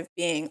positive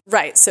being.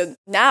 Right. So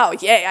now,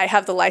 yay, I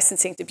have the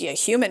licensing to be a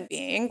human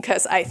being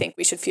because I think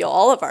we should feel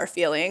all of our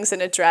feelings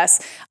and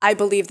address. I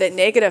believe that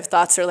negative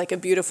thoughts are like a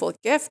beautiful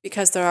gift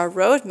because they're our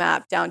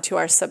roadmap down to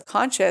our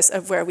subconscious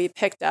of where we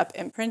picked up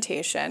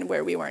imprintation,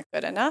 where we weren't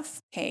good enough,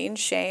 pain,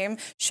 shame,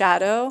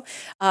 shadow,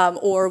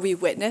 or we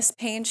witnessed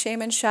pain, shame,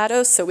 and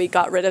shadow. So we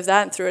got rid of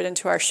that and threw it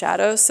into our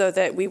shadow so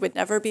that we would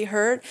never be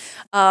hurt.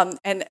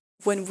 And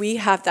when we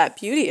have that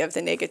beauty of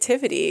the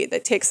negativity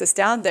that takes us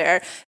down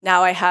there,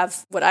 now I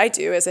have what I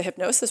do as a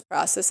hypnosis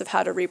process of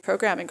how to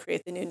reprogram and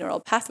create the new neural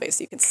pathways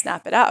so you can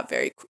snap it out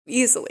very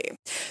easily.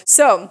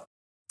 So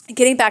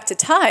getting back to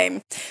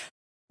time,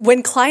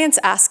 when clients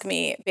ask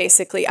me,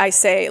 basically, I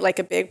say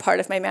a big part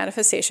of my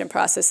manifestation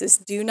process is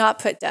do not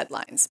put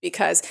deadlines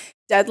because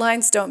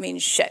deadlines don't mean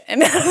shit in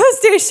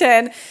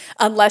manifestation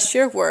unless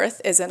your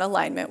worth is in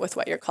alignment with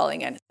what you're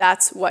calling in.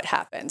 That's what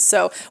happens.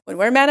 So when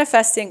we're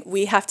manifesting,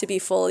 we have to be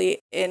fully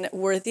in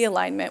worthy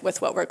alignment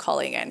with what we're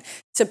calling in.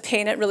 To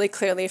paint it really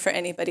clearly for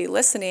anybody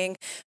listening,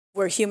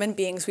 we're human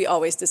beings. We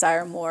always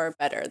desire more,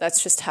 better.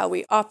 That's just how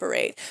we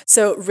operate.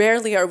 So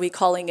rarely are we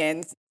calling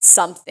in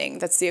something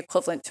that's the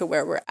equivalent to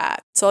where we're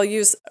at. So I'll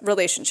use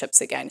relationships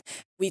again.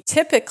 We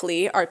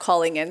typically are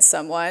calling in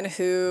someone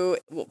who,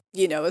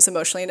 is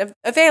emotionally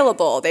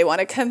available. They want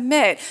to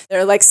commit.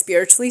 They're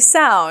spiritually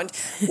sound.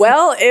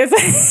 Well,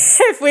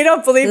 if we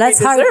don't believe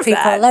let's we deserve hope,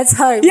 people. that. Let's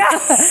hope. Yeah.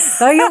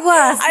 Know your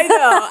worth. I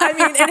know. I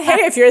mean, and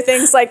hey, if your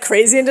thing's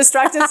crazy and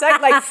destructive, own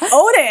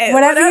it.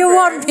 Whatever you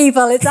want,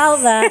 people, it's out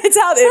there. It's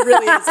out. It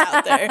really is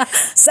out there.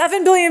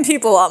 7 billion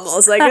people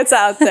almost. It's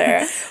out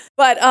there.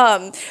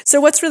 But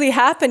so what's really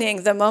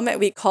happening the moment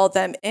we call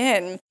them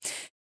in,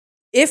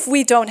 if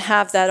we don't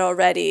have that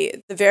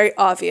already, the very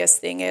obvious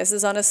thing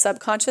is on a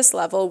subconscious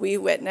level, we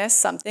witness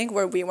something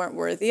where we weren't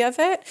worthy of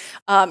it.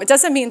 It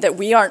doesn't mean that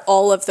we aren't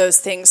all of those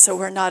things, so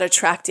we're not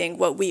attracting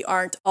what we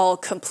aren't all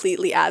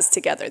completely as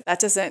together. That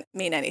doesn't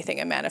mean anything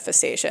in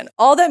manifestation.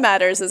 All that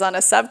matters is on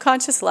a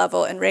subconscious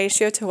level in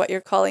ratio to what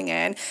you're calling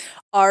in,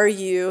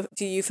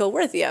 do you feel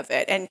worthy of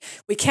it? And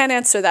we can't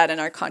answer that in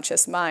our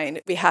conscious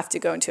mind. We have to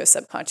go into a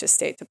subconscious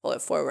state to pull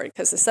it forward,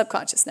 because the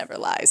subconscious never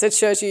lies. It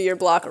shows you your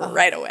block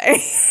right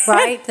away.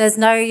 Right? There's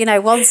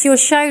no, once you're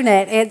shown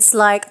it, it's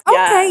like,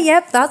 okay,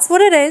 yep, that's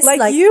what it is.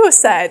 Like you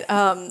said,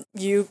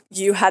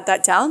 you had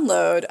that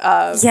download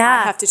of,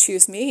 I have to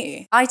choose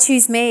me. I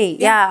choose me.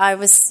 Yeah, I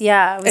was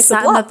sat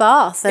in the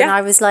bath and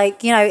I was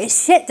like,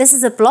 shit, this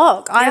is a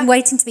block. I'm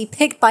waiting to be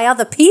picked by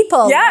other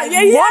people. Yeah.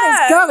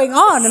 What is going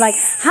on? And like,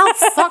 how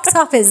fucked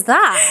up is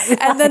that?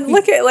 And then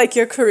look at like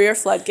your career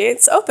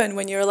floodgates open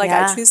when you're like,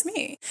 I choose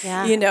me.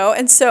 Yeah.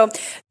 And so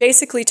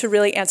basically, to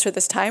really answer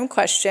this time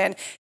question,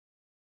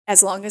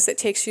 as long as it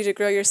takes you to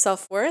grow your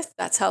self-worth,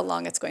 that's how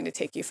long it's going to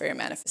take you for your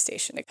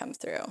manifestation to come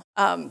through.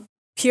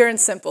 Pure and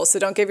simple. So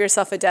don't give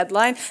yourself a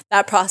deadline.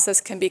 That process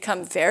can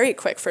become very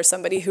quick for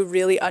somebody who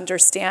really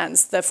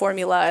understands the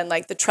formula and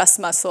like the trust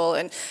muscle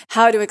and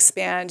how to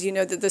expand,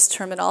 this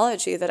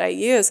terminology that I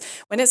use.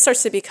 When it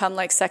starts to become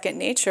like second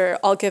nature,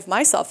 I'll give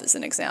myself as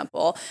an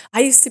example.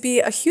 I used to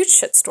be a huge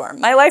shitstorm.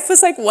 My life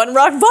was like one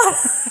rock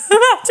bottom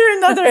after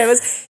another. It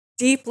was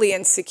deeply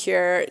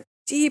insecure,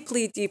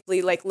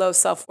 deeply like low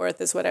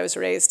self-worth is what I was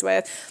raised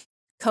with.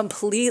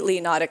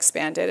 Completely not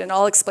expanded. And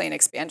I'll explain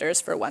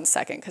expanders for 1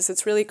 second, because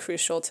it's really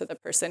crucial to the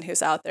person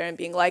who's out there and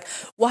being like,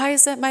 why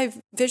isn't my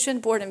vision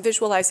board and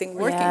visualizing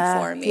working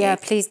for me? Yeah,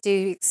 please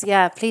do.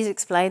 Yeah, please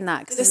explain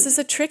that. This is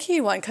a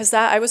tricky one, because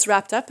I was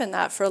wrapped up in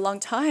that for a long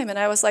time. And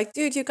I was like,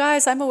 dude, you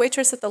guys, I'm a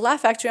waitress at the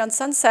Laugh Factory on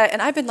Sunset,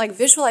 and I've been like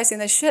visualizing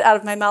this shit out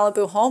of my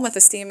Malibu home with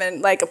a steam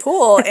and like a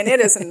pool, and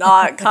it is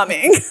not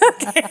coming.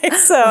 Okay,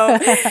 so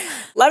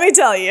let me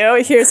tell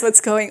you, here's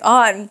what's going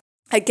on.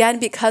 Again,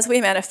 because we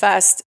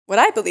manifest what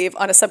I believe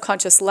on a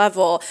subconscious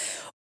level,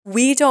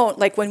 we don't,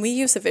 like when we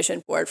use a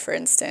vision board, for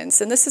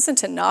instance, and this isn't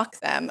to knock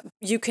them,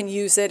 you can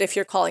use it if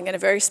you're calling in a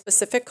very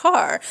specific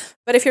car.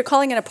 But if you're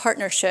calling in a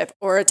partnership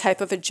or a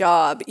type of a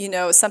job,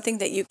 something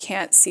that you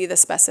can't see the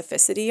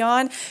specificity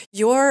on,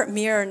 your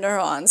mirror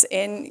neurons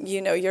in,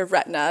 your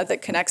retina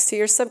that connects to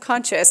your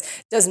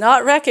subconscious does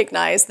not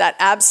recognize that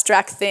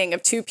abstract thing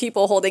of two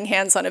people holding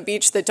hands on a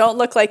beach that don't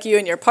look like you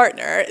and your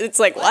partner. It's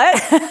like, what?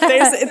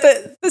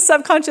 The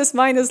subconscious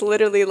mind is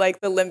literally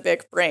like the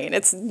limbic brain.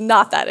 It's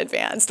not that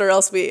advanced, or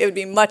else it would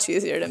be much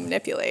easier to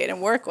manipulate and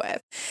work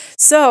with.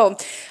 So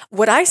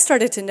what I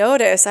started to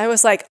notice, I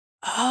was like,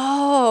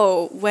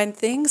 oh, when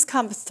things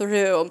come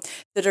through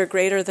that are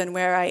greater than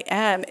where I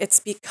am, it's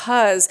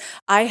because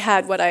I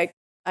had what I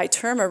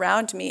term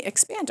around me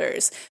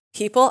expanders,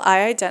 people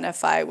I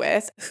identify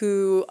with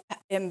who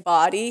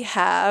embody,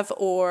 have,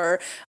 or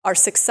are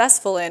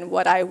successful in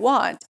what I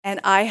want.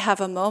 And I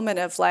have a moment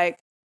of like,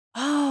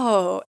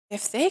 oh,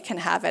 if they can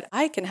have it,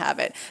 I can have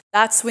it.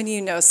 That's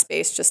when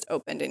space just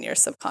opened in your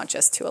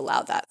subconscious to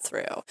allow that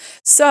through.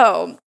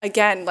 So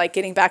again, like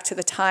getting back to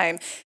the time,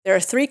 there are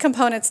 3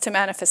 components to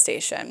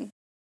manifestation.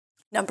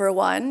 Number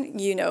 1,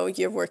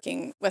 you're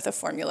working with a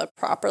formula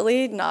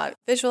properly, not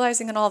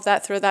visualizing and all of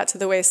that. Throw that to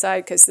the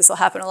wayside, because this will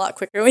happen a lot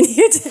quicker when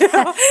you do.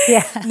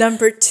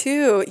 Number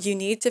 2, you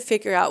need to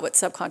figure out what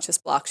subconscious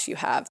blocks you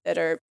have that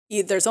are,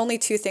 there's only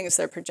 2 things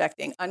they're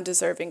projecting: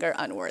 undeserving or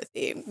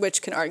unworthy,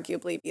 which can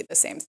arguably be the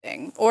same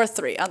thing. Or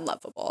 3,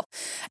 unlovable.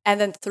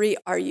 And then 3,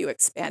 are you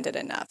expanded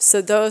enough?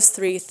 So those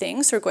 3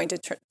 things are going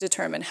to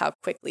determine how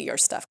quickly your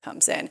stuff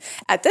comes in.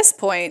 At this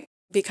point,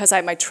 because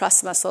my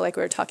trust muscle, like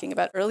we were talking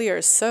about earlier,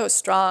 is so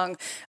strong,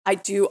 I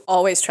do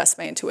always trust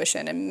my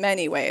intuition in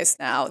many ways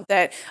now,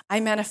 that I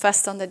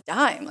manifest on the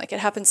dime. Like it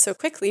happens so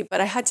quickly,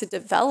 but I had to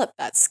develop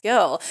that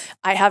skill.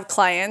 I have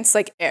clients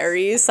like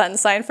Aries, sun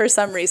sign for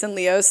some reason,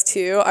 Leos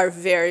too, are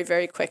very,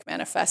 very quick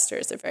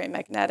manifestors. They're very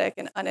magnetic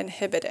and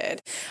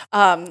uninhibited.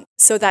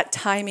 So that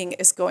timing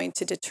is going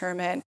to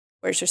determine,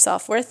 where's your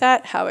self-worth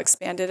at? How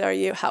expanded are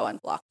you? How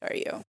unblocked are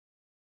you?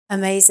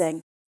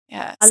 Amazing.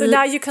 Yeah. So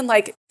now you can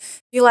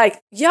be like,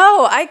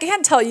 yo, I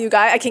can't tell you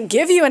guys, I can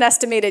give you an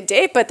estimated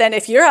date, but then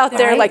if you're out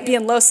there like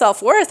being low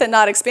self-worth and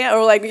not expand,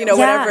 or like,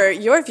 whatever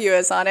your view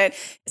is on it,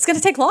 it's going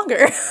to take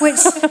longer. Which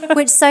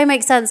so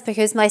makes sense,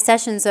 because my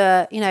sessions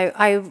are,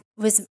 I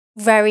was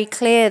very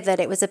clear that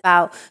it was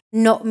about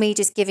not me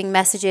just giving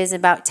messages,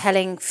 about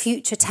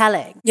future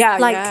telling. Yeah.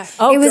 Like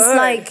Oh, it was good.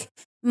 like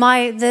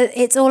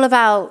it's all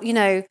about,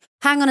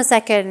 hang on a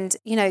second,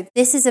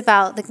 this is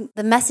about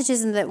the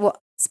messages, and that what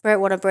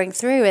Spirit want to bring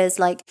through is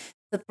like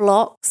the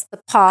blocks, the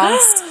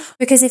past,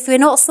 because if we're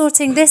not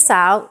sorting this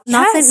out,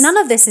 none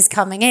of this is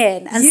coming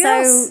in. And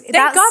so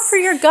thank God for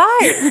your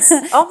guides.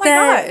 Oh my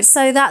gosh.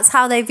 So that's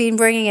how they've been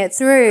bringing it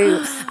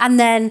through. And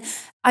then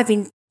I've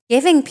been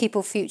giving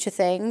people future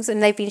things,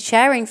 and they've been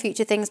sharing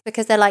future things,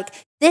 because they're like,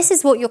 this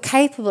is what you're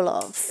capable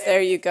of.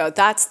 There you go.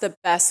 That's the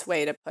best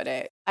way to put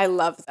it. I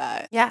love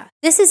that. Yeah.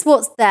 This is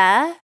what's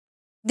there.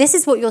 This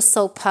is what your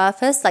soul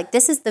purpose, like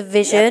this is the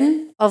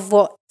vision of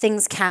what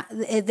things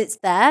that's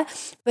there.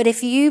 But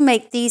if you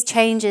make these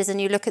changes and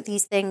you look at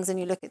these things and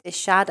you look at this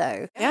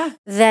shadow,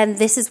 then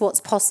this is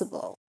what's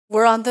possible.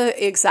 We're on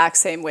the exact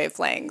same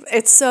wavelength.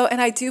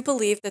 And I do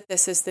believe that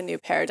this is the new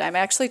paradigm. I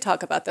actually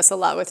talk about this a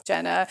lot with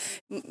Jenna,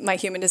 my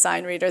human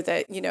design reader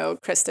that,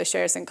 Krista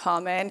shares in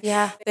common.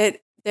 Yeah. That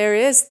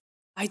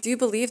I do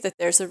believe that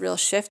there's a real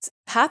shift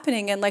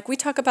happening. And like we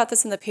talk about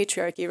this in the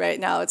patriarchy right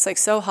now, it's like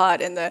so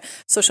hot in the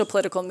social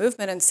political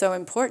movement and so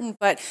important.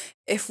 But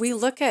if we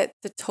look at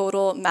the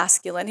total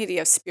masculinity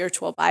of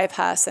spiritual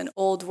bypass and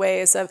old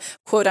ways of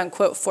quote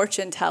unquote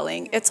fortune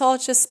telling,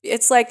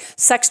 it's like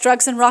sex,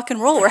 drugs, and rock and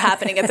roll were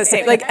happening at the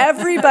same. Like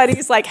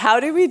everybody's like,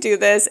 how do we do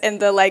this in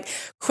the like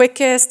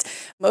quickest,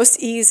 most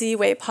easy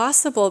way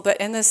possible? But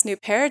in this new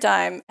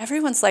paradigm,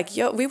 everyone's like,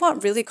 yo, we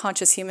want really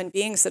conscious human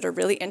beings that are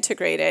really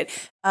integrated.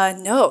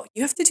 No,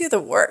 you have to do the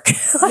work.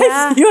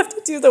 Yeah. You have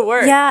to do the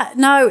work. Yeah,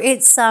 no,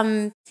 it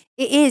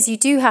is. You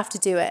do have to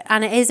do it,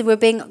 and it is. We're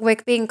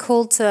being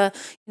called to,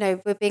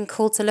 we're being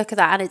called to look at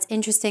that. And it's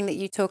interesting that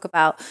you talk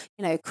about,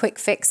 quick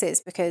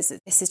fixes, because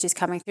this is just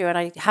coming through, and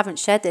I haven't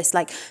shared this.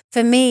 Like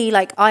for me,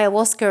 like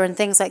ayahuasca and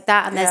things like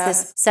that, and there's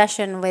this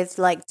obsession with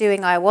like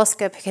doing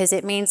ayahuasca because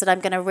it means that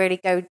I'm going to really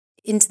go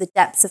into the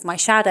depths of my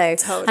shadow.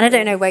 Totally. And I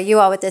don't know where you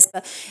are with this,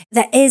 but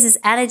there is this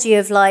energy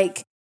of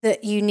like,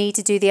 that you need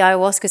to do the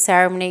ayahuasca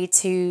ceremony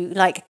to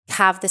like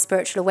have the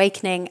spiritual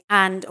awakening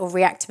or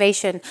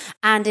reactivation.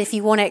 And if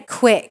you want it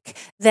quick,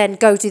 then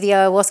go do the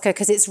ayahuasca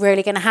because it's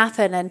really going to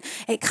happen. And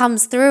it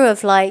comes through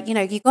of like,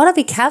 you got to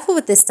be careful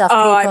with this stuff,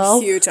 Oh, people.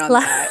 I'm huge on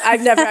that.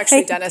 I've never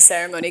actually done a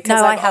ceremony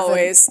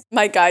because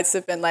my guides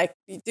have been like,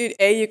 dude,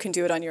 A, you can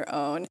do it on your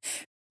own.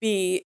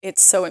 B,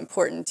 it's so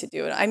important to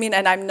do it. I mean,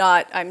 and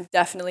I'm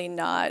definitely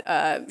not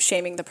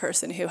shaming the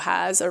person who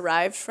has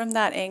arrived from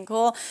that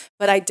angle,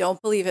 but I don't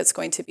believe it's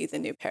going to be the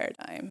new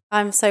paradigm.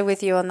 I'm so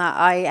with you on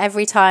that.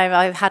 Every time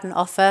I've had an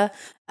offer,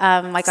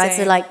 my guys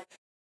are like,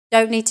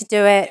 don't need to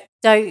do it.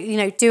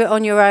 Don't, do it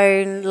on your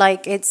own.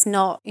 Like it's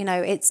not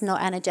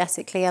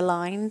energetically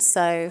aligned.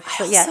 So,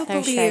 but yeah,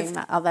 no shame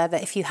out there.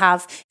 But if you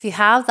have,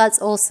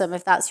 that's awesome.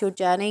 If that's your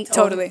journey,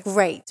 totally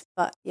great.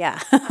 But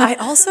yeah. I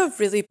also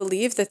really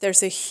believe that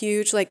there's a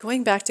huge, like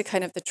going back to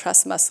kind of the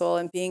trust muscle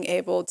and being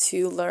able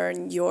to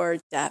learn your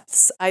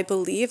depths. I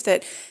believe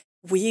that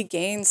we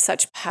gain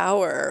such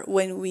power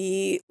when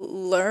we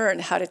learn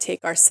how to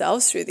take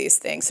ourselves through these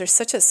things. There's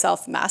such a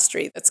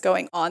self-mastery that's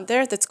going on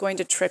there that's going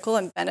to trickle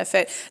and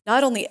benefit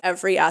not only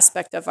every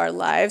aspect of our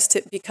lives,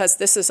 because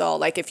this is all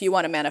like, if you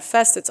want to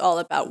manifest, it's all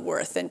about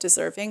worth and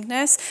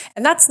deservingness.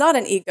 And that's not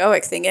an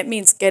egoic thing. It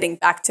means getting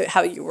back to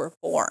how you were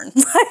born.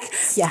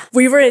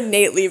 We were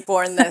innately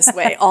born this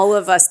way. All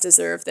of us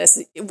deserve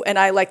this. And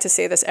I like to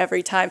say this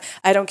every time.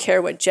 I don't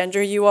care what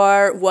gender you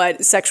are,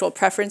 what sexual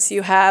preference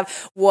you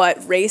have, what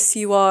race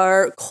you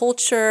are,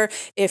 culture.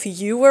 If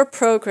you were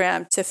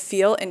programmed to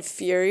feel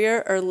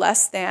inferior or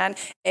less than,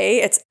 A,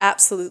 it's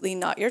absolutely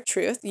not your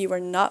truth. You were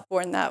not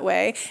born that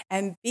way.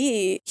 And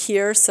B,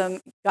 here are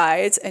some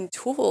guides and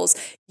tools.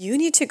 You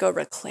need to go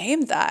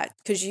reclaim that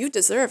because you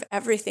deserve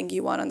everything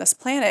you want on this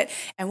planet.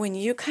 And when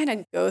you kind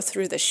of go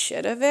through the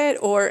shit of it,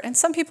 and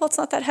some people it's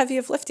not that heavy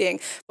of lifting,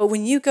 but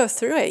when you go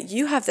through it,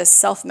 you have this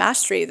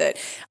self-mastery that,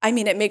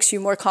 it makes you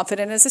more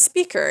confident as a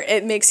speaker.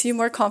 It makes you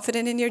more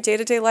confident in your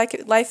day-to-day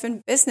life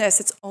and business.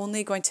 It's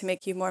only going to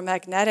make you more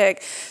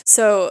magnetic.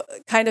 So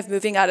kind of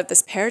moving out of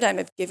this paradigm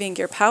of giving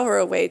your power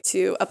away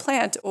to a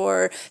plant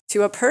or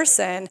to a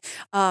person,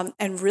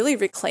 and really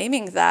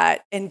reclaiming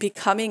that and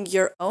becoming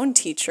your own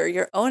teacher,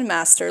 your own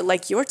master,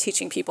 like you're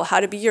teaching people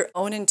how to be your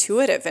own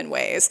intuitive in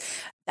ways.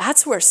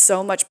 That's where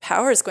so much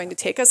power is going to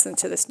take us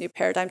into this new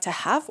paradigm to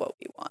have what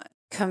we want.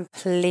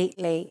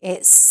 Completely.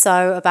 It's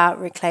so about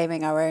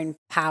reclaiming our own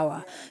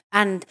power.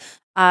 And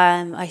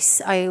I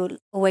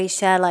always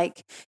share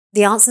like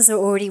the answers are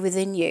already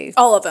within you.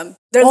 All of them.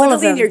 They're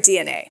literally in your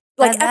DNA.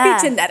 Like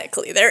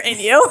epigenetically, they're in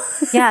you.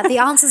 Yeah, the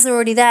answers are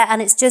already there.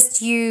 And it's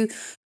just you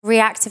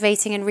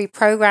reactivating and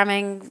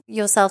reprogramming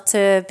yourself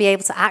to be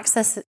able to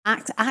access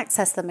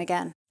them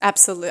again.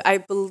 Absolutely. I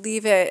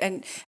believe it.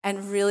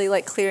 And really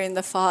like clearing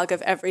the fog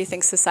of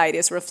everything society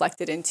has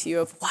reflected into you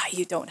of why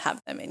you don't have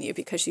them in you,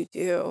 because you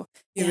do.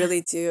 You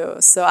really do.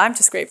 So I'm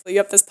just grateful you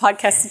have this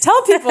podcast to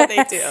tell people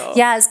they do.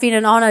 Yeah, it's been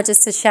an honor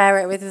just to share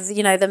it with,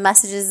 the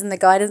messages and the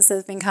guidance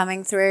that's been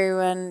coming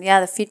through. And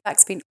the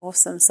feedback's been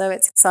awesome. So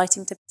it's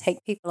exciting to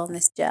take people on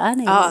this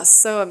journey. Oh,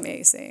 so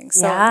amazing.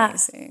 So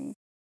amazing.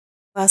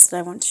 What else did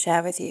I want to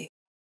share with you?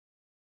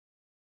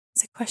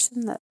 It's a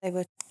question that they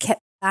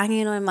kept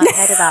banging on in my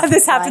head about.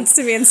 This happens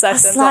to me in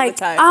sessions all the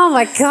time. Oh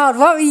my God,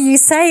 what were you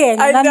saying?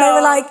 And then they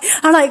were like,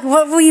 I'm like,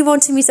 what were you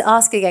wanting me to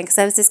ask again? Because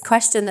there was this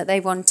question that they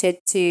wanted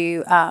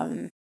to,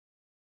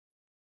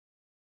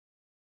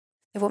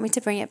 they want me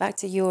to bring it back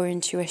to your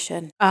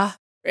intuition.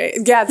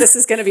 Great. Yeah, this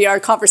is going to be our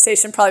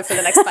conversation probably for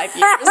the next 5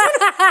 years.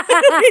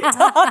 We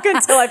talk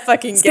until I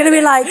fucking get it. It's going to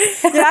be like,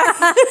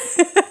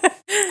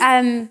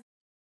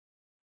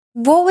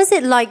 what was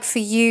it like for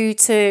you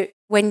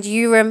when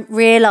you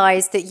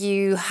realized that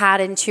you had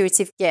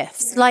intuitive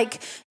gifts? Like,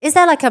 is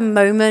there like a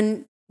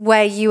moment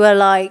where you were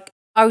like,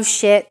 oh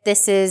shit,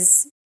 this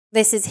is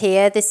this is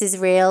here, this is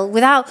real.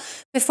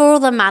 Before all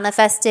the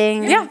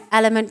manifesting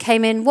element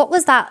came in, what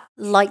was that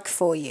like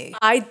for you?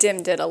 I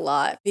dimmed it a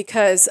lot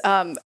because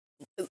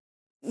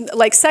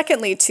like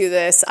secondly to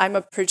this, I'm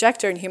a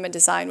projector in human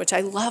design, which I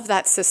love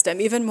that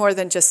system even more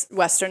than just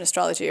Western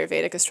astrology or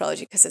Vedic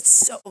astrology because it's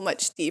so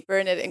much deeper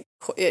and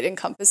it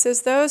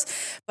encompasses those.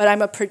 But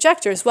I'm a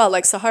projector as well.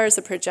 Like Sahar is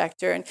a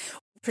projector, and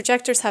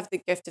projectors have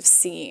the gift of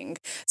seeing.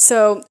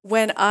 So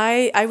when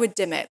I would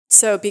dim it.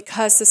 So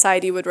because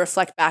society would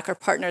reflect back or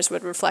partners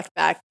would reflect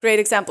back. Great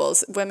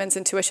examples, women's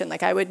intuition.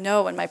 Like I would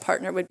know when my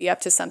partner would be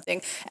up to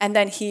something and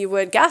then he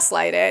would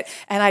gaslight it.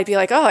 And I'd be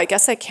like, oh, I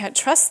guess I can't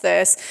trust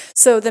this.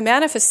 So the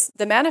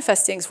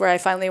manifestings where I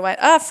finally went,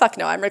 oh, fuck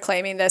no, I'm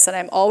reclaiming this and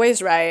I'm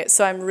always right.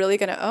 So I'm really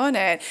going to own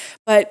it.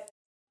 But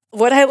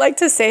what I like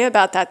to say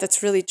about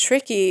that's really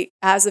tricky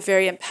as a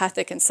very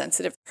empathic and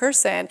sensitive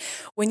person,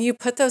 when you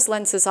put those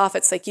lenses off,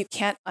 it's like you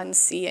can't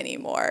unsee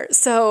anymore.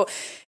 So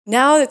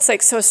now it's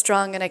like so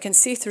strong and I can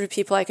see through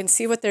people. I can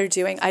see what they're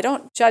doing. I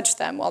don't judge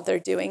them while they're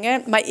doing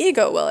it. My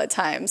ego will at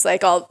times,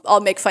 like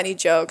I'll make funny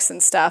jokes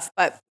and stuff,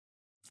 but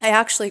I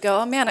actually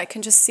go, oh man, I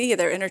can just see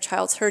their inner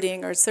child's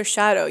hurting or it's their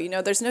shadow.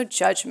 There's no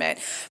judgment.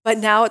 But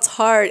now it's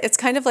hard. It's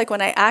kind of like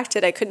when I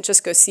acted, I couldn't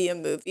just go see a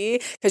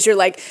movie because you're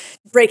like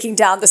breaking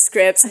down the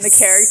scripts and the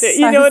character.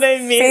 You know what I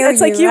mean?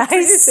 It's like you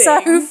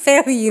so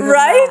feel you,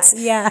 right?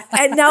 Yeah.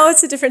 And now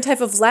it's a different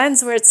type of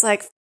lens where it's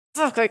like,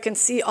 fuck, I can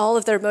see all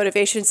of their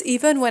motivations,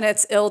 even when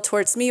it's ill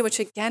towards me, which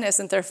again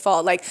isn't their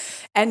fault. Like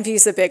envy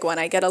is a big one.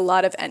 I get a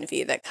lot of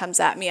envy that comes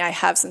at me. I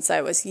have since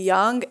I was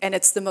young. And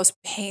it's the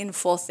most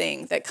painful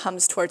thing that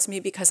comes towards me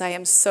because I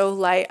am so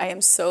light, I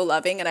am so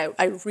loving, and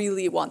I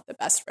really want the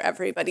best for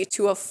everybody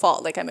to a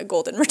fault. Like I'm a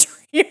golden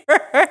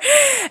retriever.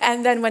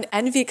 And then when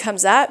envy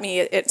comes at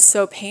me, it's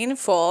so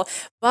painful,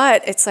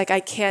 but it's like I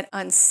can't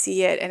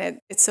unsee it.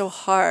 And it's so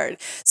hard.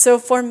 So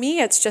for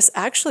me, it's just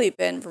actually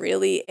been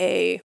really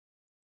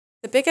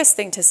the biggest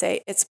thing to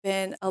say, it's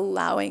been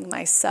allowing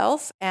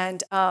myself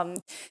and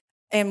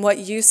what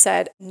you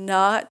said,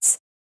 not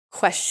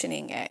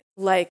questioning it,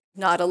 like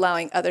not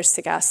allowing others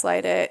to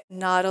gaslight it,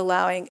 not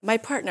allowing my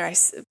partner,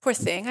 poor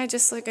thing, I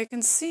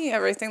can see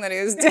everything that he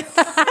was doing.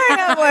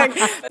 I'm like,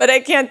 but I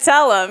can't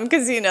tell him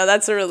because,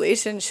 that's a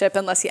relationship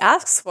unless he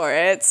asks for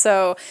it.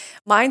 So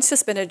mine's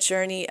just been a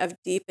journey of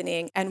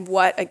deepening and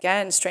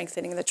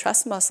strengthening the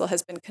trust muscle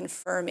has been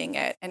confirming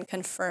it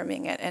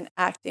and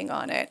acting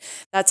on it.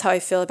 That's how I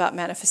feel about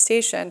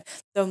manifestation.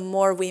 The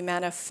more we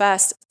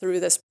manifest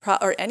through this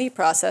or any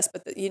process,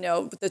 but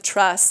the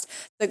trust,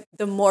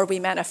 the more we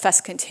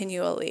manifest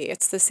continually.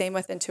 It's the same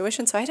with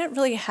intuition. So I didn't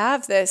really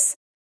have this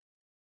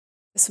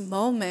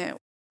moment.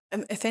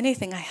 If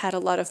anything, I had a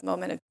lot of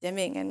moment of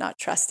dimming and not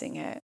trusting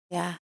it.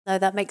 Yeah, no,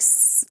 that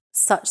makes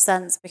such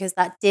sense because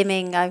that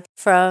dimming,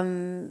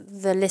 from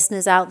the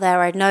listeners out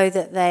there, I know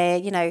that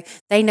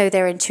they know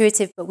they're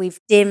intuitive, but we've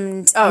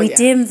dimmed,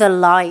 dim the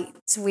light.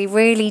 We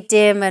really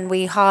dim and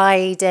we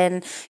hide,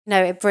 and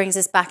it brings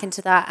us back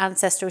into that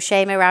ancestral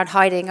shame around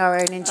hiding our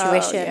own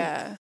intuition. Oh,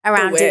 yeah.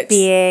 Around it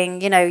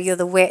being, you're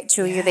the witch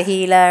or you're the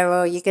healer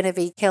or you're going to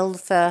be killed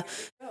for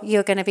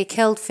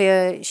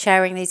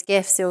sharing these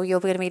gifts, or you're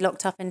going to be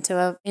locked up in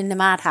the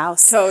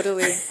madhouse.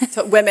 Totally.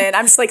 Women.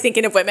 I'm just like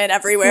thinking of women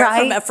everywhere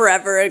from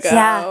forever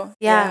ago.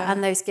 Yeah.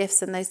 And those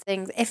gifts and those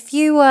things. If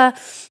you were,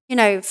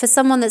 for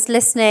someone that's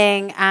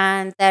listening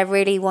and they're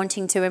really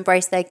wanting to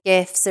embrace their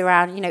gifts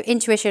around,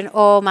 intuition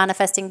or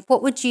manifesting,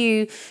 what would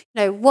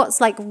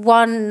what's like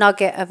one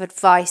nugget of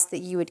advice that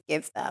you would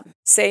give them?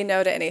 Say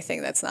no to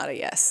anything that's not a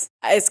yes.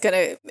 It's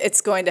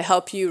going to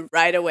help you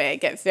right away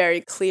get very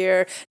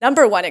clear.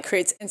 Number one, it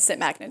creates instant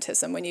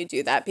magnetism when you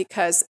do that,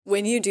 because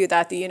when you do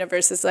that, the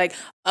universe is like,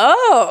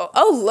 oh,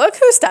 look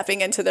who's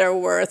stepping into their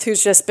worth,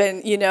 who's just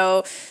been,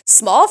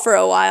 small for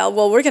a while.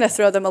 Well, we're going to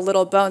throw them a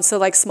little bone. So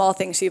like small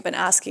things you've been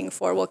asking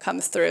for will come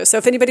through. So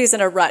if anybody's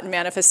in a rut in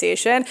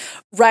manifestation,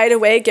 right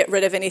away, get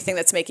rid of anything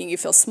that's making you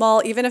feel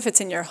small, even if it's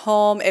in your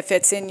home, if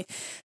it's in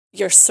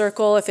your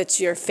circle, if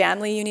it's your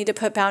family you need to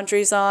put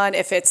boundaries on,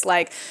 if it's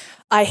like,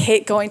 I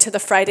hate going to the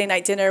Friday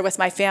night dinner with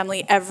my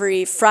family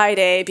every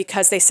Friday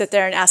because they sit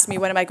there and ask me,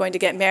 when am I going to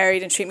get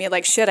married, and treat me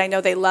like shit. I know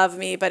they love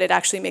me, but it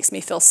actually makes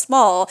me feel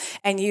small.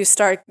 And you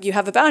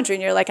have a boundary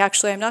and you're like,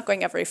 actually, I'm not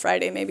going every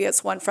Friday. Maybe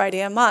it's one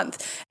Friday a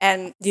month.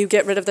 And you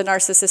get rid of the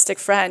narcissistic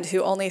friend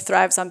who only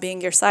thrives on being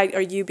your side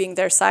or you being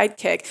their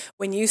sidekick.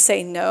 When you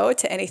say no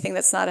to anything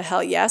that's not a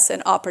hell yes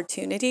and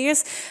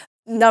opportunities,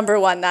 number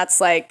one,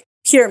 that's like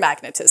pure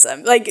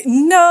magnetism, like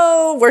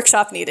no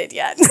workshop needed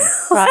yet.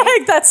 Right.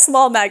 Like that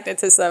small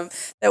magnetism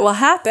that will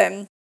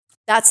happen.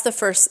 That's the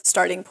first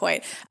starting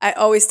point. I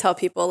always tell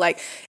people, like,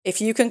 if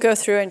you can go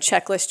through and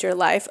checklist your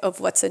life of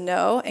what's a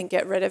no and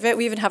get rid of it.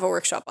 We even have a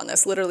workshop on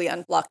this, literally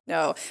unblock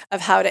no, of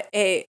how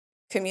to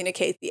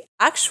communicate the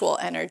actual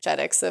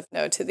energetics of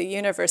no to the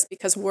universe,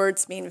 because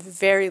words mean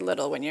very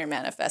little when you're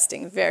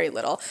manifesting, very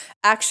little.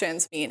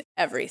 Actions mean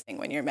everything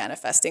when you're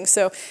manifesting.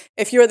 So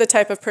if you're the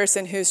type of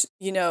person who's,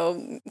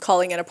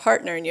 calling in a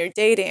partner and you're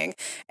dating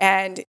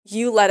and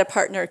you let a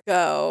partner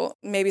go,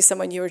 maybe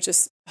someone you were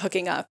just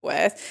hooking up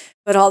with.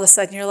 But all of a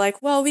sudden you're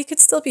like, well, we could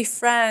still be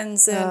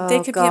friends and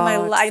they could be in my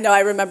life. I know, I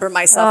remember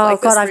myself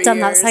like this. Oh God, I've done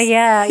that. So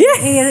yeah.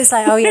 It's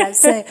like, oh yeah,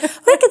 so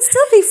we could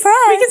still be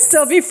friends. We could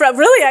still be friends.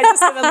 Really, I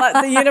just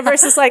haven't the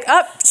universe is like,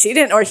 she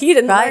didn't or he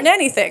didn't learn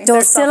anything.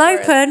 Door's still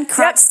open,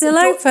 crack's still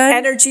open.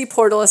 Energy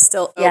portal is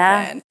still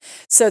open.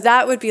 So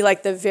that would be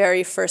like the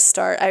very first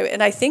start.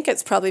 And I think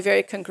it's probably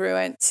very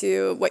congruent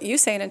to what you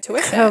say in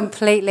intuition.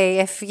 Completely.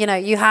 If,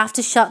 you have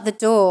to shut the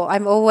door.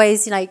 I'm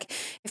always like,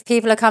 if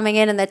people are coming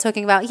in and they're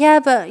talking about,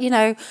 but,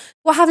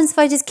 what happens if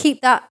I just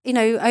keep that,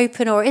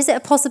 open, or is it a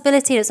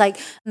possibility? And it's like,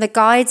 and the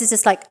guides is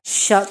just like,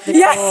 shut the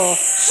door,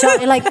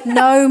 shut, like,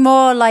 no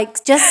more,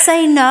 like, just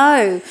say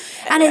no.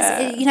 And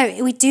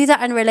it's, we do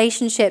that in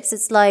relationships.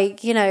 It's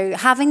like,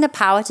 having the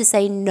power to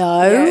say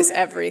no is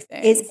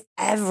everything. Is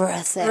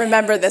everything.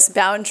 Remember this,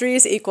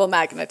 boundaries equal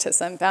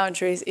magnetism.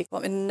 Boundaries equal,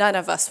 and none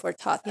of us were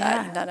taught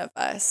that. None of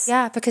us.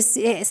 Yeah, because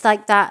it's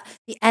like that,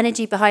 the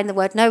energy behind the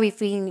word no, we've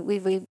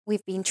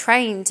been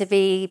trained to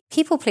be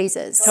people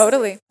pleasers.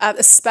 Totally.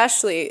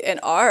 Especially in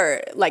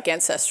our like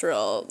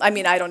ancestral, I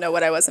mean, I don't know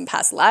what I was in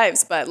past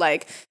lives, but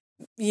like,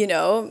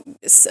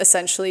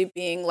 essentially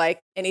being like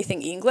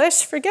anything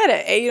English, forget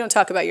it. You don't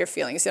talk about your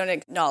feelings, you don't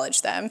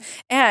acknowledge them,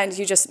 and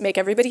you just make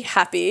everybody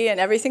happy and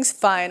everything's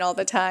fine all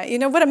the time.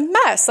 What a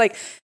mess. Like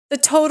the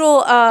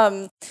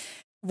total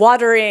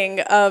watering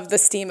of the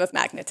steam of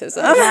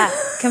magnetism. Yeah,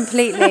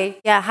 completely.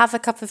 Yeah, have a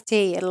cup of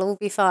tea, it'll all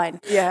be fine.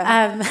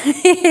 Yeah,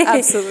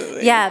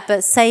 absolutely. Yeah,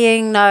 but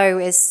saying no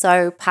is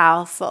so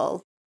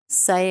powerful.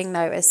 Saying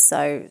no is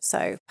so,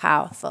 so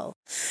powerful.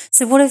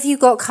 So what have you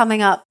got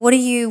coming up? What are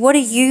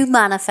you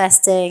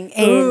manifesting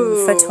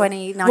for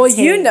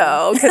 2019?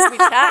 Well, because we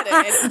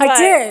chatted. I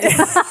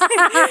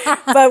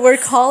did. But we're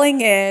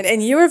calling in,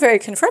 and you were very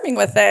confirming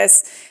with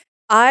this.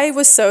 I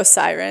was so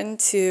siren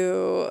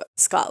to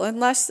Scotland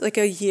for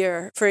a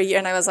year,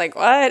 and I was like,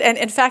 what? And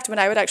in fact, when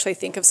I would actually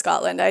think of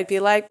Scotland, I'd be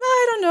like,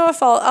 I don't know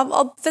if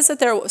I'll visit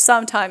there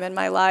sometime in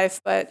my life,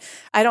 but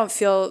I don't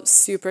feel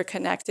super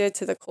connected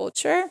to the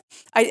culture.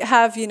 I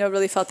have,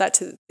 really felt that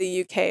to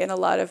the UK in a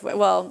lot of,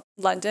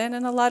 London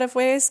in a lot of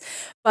ways,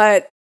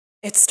 but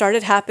it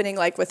started happening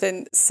like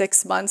within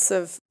 6 months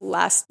of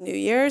last New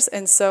Year's.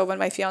 And so when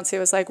my fiance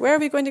was like, where are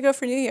we going to go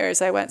for New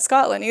Year's? I went,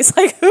 Scotland. He's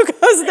like, who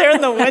goes there in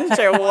the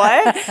winter?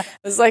 What? I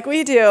was like,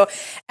 we do.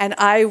 And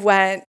I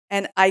went,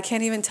 and I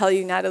can't even tell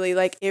you, Natalie,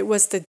 like it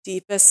was the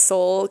deepest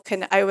soul.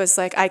 I was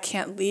like, I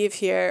can't leave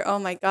here. Oh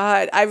my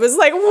God. I was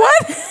like,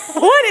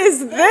 what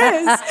is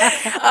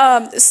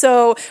this?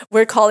 So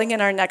we're calling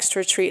in our next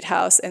retreat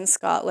house in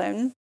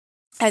Scotland.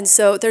 And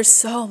so there's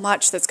so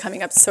much that's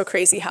coming up. It's so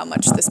crazy how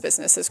much this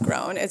business has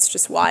grown. It's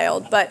just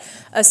wild. But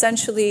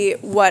essentially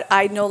what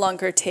I no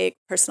longer take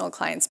personal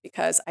clients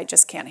because I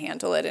just can't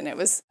handle it. And I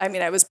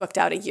was booked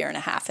out a year and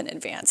a half in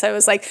advance. I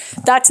was like,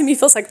 that to me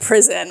feels like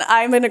prison.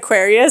 I'm an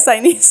Aquarius. I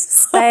need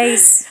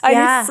space.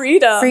 I need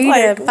freedom.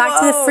 Like, back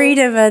to the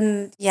freedom.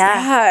 And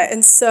yeah.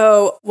 And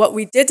so what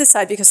we did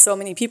decide, because so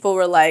many people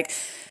were like,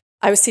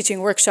 I was teaching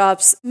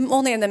workshops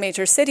only in the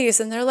major cities,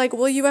 and they're like,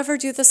 will you ever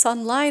do this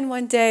online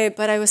one day?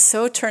 But I was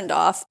so turned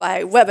off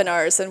by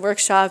webinars and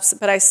workshops.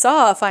 But I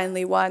saw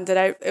finally one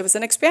that it was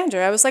an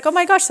expander. I was like, oh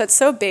my gosh, that's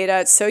so beta.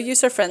 It's so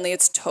user-friendly.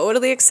 It's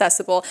totally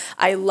accessible.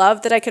 I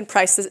love that I can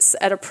price this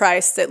at a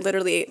price that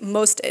literally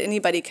most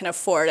anybody can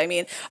afford. I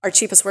mean, our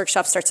cheapest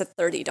workshop starts at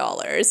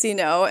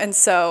 $30, And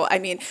so,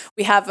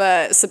 we have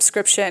a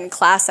subscription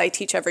class I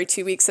teach every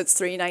 2 weeks. It's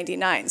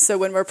 $3.99. So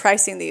when we're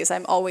pricing these,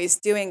 I'm always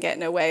doing it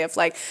in a way of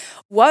like,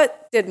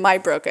 what did my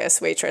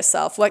broke-ass waitress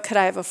self, what could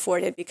I have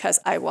afforded, because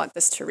I want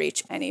this to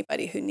reach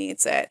anybody who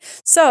needs it.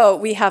 So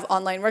we have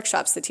online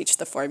workshops that teach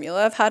the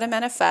formula of how to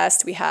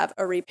manifest. We have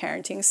a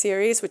reparenting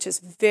series, which is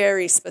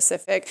very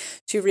specific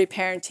to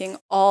reparenting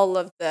all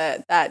of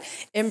that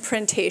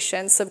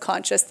imprintation,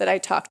 subconscious that I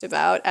talked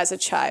about as a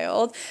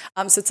child.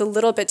 So it's a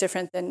little bit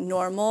different than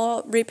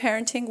normal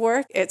reparenting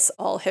work. It's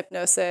all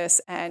hypnosis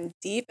and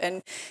deep,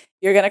 and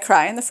you're going to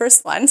cry in the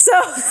first one. So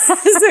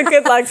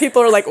good luck.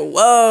 People are like,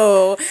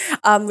 whoa.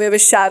 We have a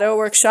shadow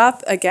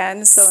workshop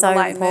again. So in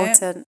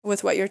alignment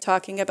with what you're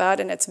talking about.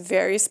 And it's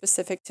very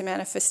specific to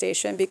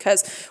manifestation,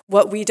 because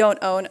what we don't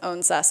own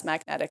owns us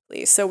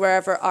magnetically. So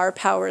wherever our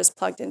power is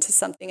plugged into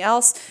something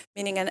else,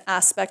 meaning an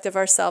aspect of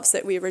ourselves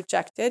that we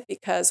rejected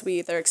because we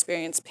either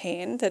experienced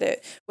pain, that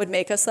it would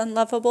make us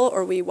unlovable,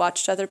 or we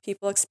watched other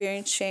people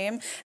experience shame,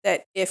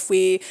 that if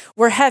we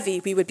were heavy,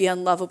 we would be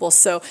unlovable.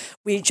 So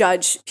we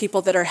judge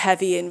people that are heavy,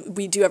 and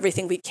we do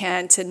everything we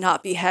can to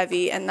not be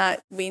heavy, and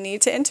that we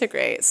need to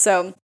integrate.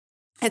 So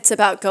it's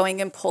about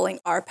going and pulling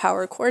our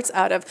power cords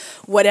out of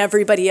what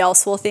everybody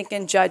else will think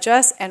and judge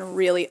us, and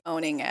really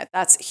owning it.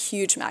 That's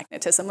huge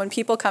magnetism. When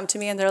people come to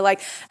me and they're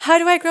like, how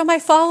do I grow my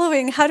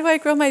following? How do I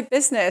grow my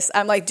business?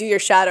 I'm like, do your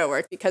shadow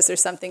work, because there's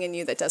something in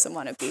you that doesn't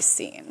want to be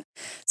seen.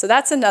 So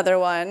that's another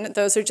one.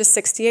 Those are just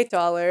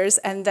 $68.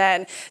 And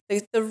then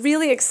the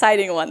really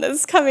exciting one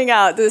that's coming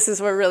out,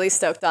 we're really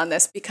stoked on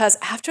this, because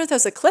after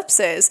those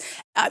eclipses,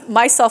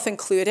 myself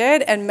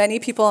included, and many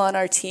people on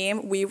our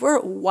team, we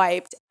were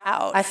wiped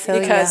out. I feel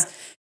because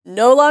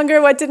no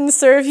longer what didn't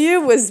serve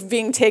you was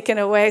being taken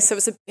away. So it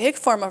was a big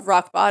form of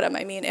rock bottom.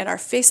 I mean, in our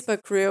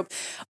Facebook group,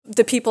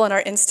 the people in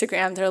our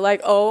Instagram, they're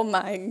like, oh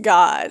my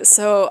God.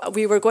 So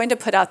we were going to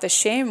put out the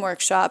shame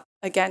workshop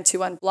again to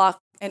unblock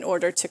in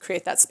order to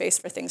create that space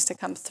for things to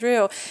come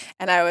through.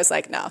 And I was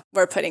like, no,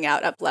 we're putting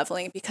out up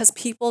leveling, because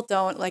people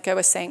don't, like I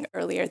was saying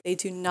earlier, they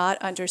do not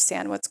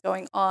understand what's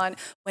going on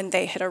when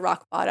they hit a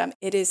rock bottom.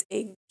 It is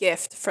a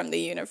gift from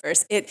the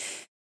universe. It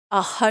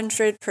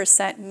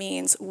 100%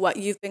 means what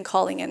you've been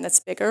calling in that's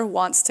bigger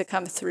wants to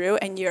come through,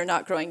 and you're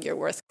not growing your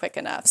worth quick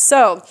enough.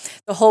 So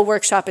the whole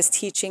workshop is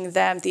teaching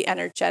them the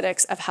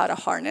energetics of how to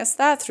harness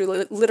that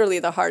through literally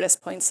the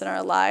hardest points in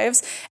our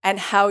lives, and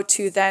how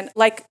to then,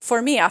 like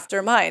for me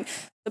after mine,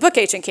 the book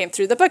agent came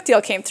through, the book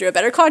deal came through, a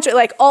better contract,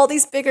 like all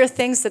these bigger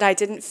things that I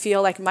didn't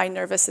feel like my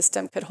nervous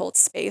system could hold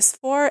space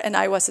for, and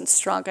I wasn't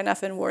strong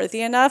enough and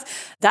worthy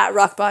enough. That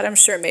rock bottom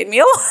sure made me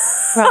a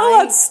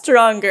lot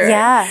stronger.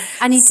 Yeah,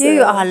 and you do.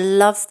 Oh, I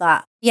love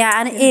that.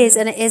 Yeah, and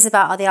it is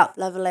about the up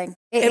leveling.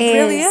 It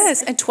really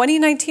is. And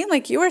 2019,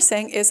 like you were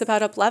saying, is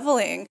about up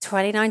leveling.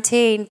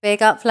 2019,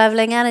 big up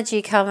leveling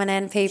energy coming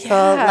in, people.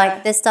 Yeah.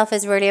 Like this stuff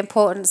is really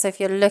important. So if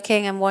you're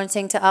looking and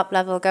wanting to up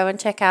level, go and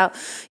check out,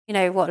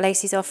 what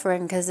Lacy's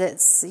offering, because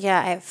it's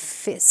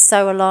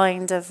so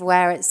aligned of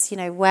where it's,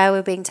 where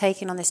we're being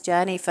taken on this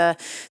journey for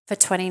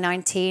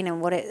 2019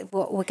 and what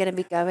we're going to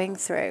be going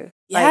through.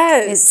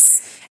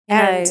 Yes.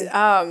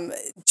 And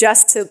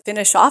just to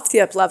finish off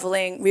the up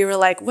leveling, we were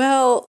like,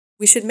 well,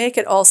 we should make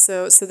it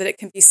also so that it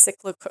can be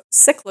cyclical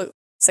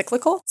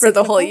for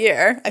the whole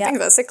year. I think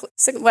that's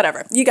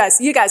whatever. You guys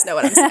know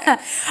what I'm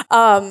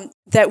saying.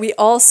 That we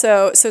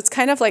also, so it's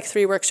kind of like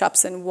 3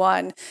 workshops in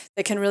one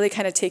that can really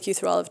kind of take you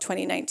through all of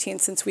 2019,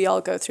 since we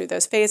all go through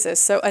those phases.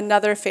 So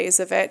another phase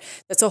of it,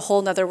 that's a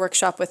whole nother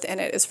workshop within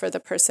it, is for the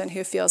person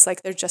who feels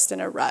like they're just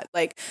in a rut,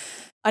 like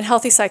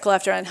unhealthy cycle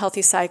after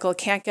unhealthy cycle,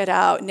 can't get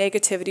out,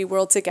 negativity,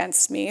 world's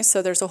against me.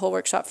 So there's a whole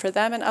workshop for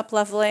them and up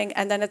leveling.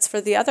 And then it's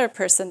for the other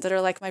person that are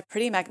like my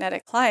pretty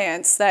magnetic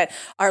clients that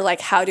are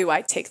like, how do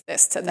I take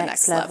this to the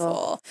next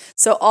level?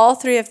 So all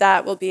 3 of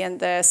that will be in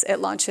this. It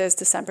launches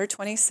December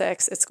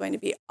 26th. It's going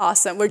to be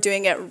awesome. We're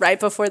doing it right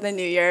before the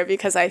new year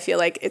because I feel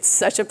like it's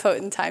such a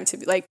potent time to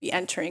be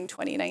entering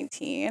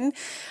 2019.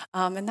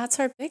 And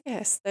that's our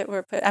biggest that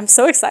I'm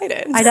so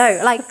excited. I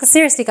know. Like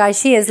seriously, guys,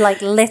 she is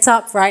like lit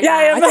up right now.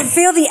 I can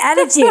feel the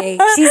energy.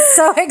 She's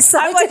so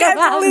excited I'm like, about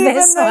I believe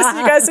this. In this.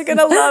 You guys are going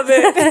to love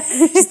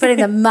it. She's putting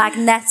the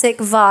magnetic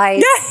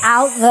vibe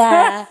out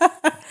there.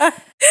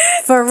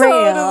 For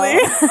real.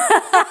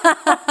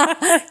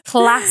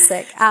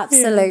 Classic.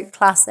 Absolute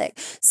classic.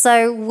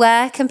 So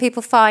where can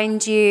people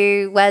find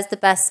you? Where's the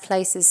best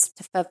places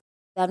for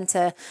them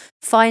to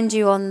find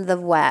you on the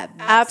web?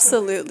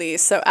 Absolutely.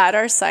 So at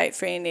our site,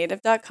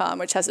 freeandnative.com,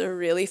 which has a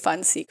really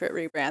fun secret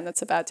rebrand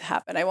that's about to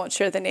happen. I won't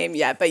share the name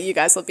yet, but you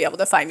guys will be able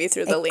to find me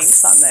through the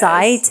links on this.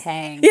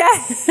 Exciting.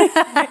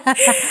 Yeah.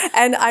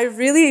 And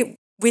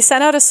we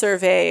sent out a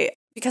survey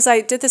because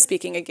I did the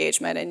speaking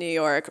engagement in New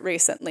York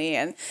recently,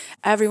 and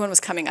everyone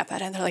was coming up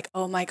at it and they're like,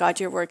 oh my God,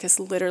 your work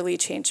has literally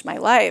changed my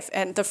life.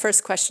 And the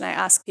first question I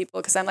ask people,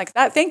 because I'm like,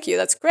 thank you,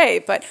 that's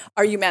great, but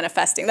are you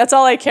manifesting? That's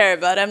all I care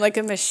about. I'm like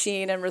a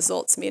machine and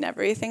results mean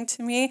everything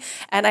to me.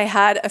 And I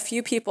had a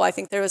few people, I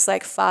think there was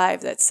like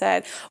 5 that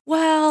said,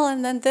 well,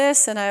 and then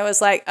this. And I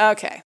was like,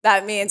 okay,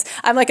 that means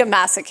I'm like a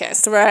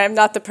masochist where I'm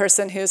not the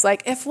person who's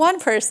like, if one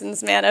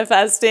person's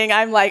manifesting,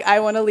 I'm like, I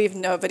want to leave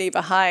nobody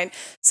behind.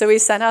 So we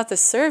sent out the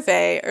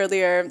survey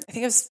earlier, I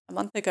think it was a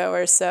month ago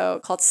or so,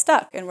 called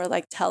Stuck. And we're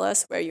like, tell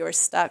us where you're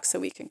stuck so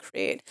we can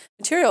create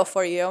material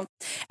for you.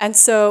 And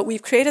so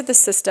we've created this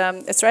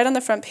system. It's right on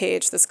the front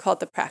page that's called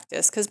The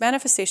Practice, because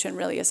manifestation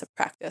really is a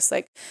practice.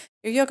 Like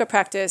your yoga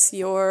practice,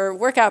 your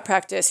workout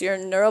practice, your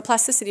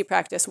neuroplasticity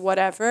practice,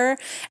 whatever.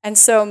 And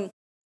so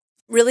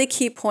really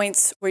key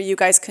points where you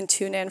guys can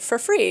tune in for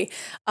free.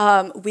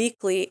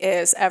 Weekly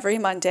is every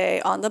Monday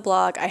on the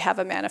blog. I have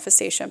a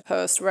manifestation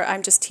post where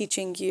I'm just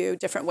teaching you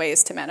different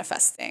ways to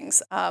manifest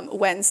things.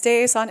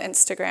 Wednesdays on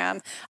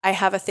Instagram, I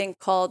have a thing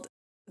called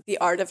The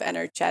Art of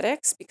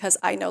Energetics, because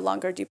I no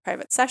longer do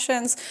private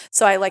sessions.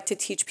 So I like to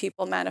teach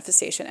people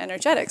manifestation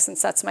energetics,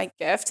 since that's my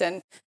gift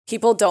and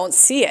people don't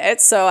see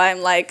it. So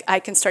I'm like, I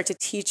can start to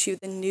teach you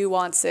the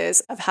nuances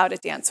of how to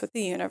dance with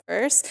the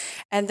universe.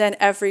 And then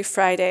every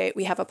Friday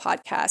we have a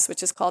podcast,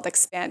 which is called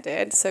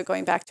Expanded. So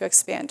going back to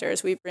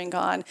expanders, we bring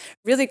on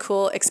really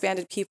cool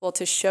expanded people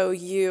to show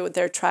you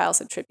their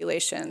trials and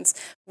tribulations,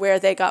 where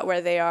they got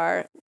where they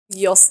are.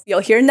 You'll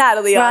hear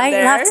Natalie on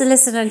there. You'll have to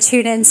listen and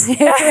tune in too.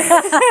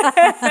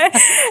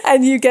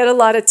 And you get a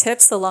lot of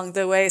tips along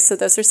the way. So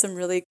those are some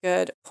really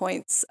good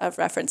points of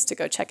reference to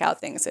go check out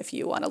things if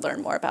you want to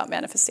learn more about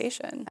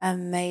manifestation.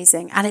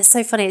 Amazing. And it's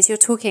so funny as you're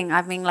talking,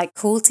 I mean, like,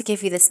 cool to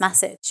give you this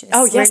message.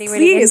 It's yes, really, please.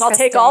 Really I'll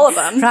take all of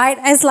them. Right?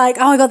 It's like,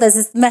 oh my God, there's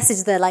this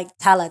message there, like,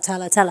 tell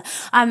her.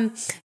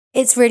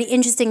 It's really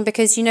interesting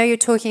because, you're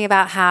talking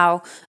about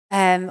how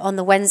on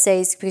the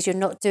Wednesdays, because you're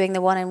not doing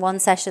the one-on-one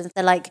sessions,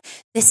 they're like,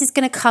 this is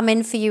going to come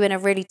in for you in a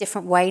really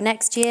different way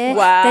next year.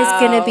 Wow.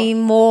 There's going to be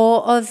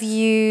more of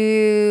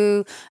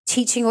you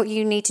teaching what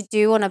you need to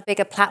do on a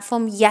bigger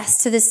platform.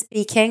 Yes to the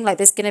speaking. Like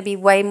there's going to be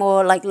way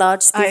more like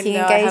large speaking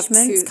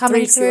engagements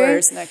coming through. 3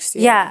 tours next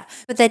year. Yeah.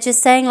 But they're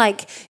just saying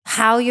like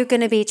how you're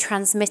going to be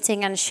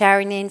transmitting and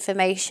sharing the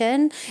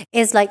information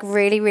is like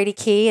really, really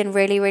key and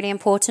really, really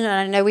important. And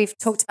I know we've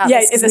talked about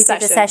this in the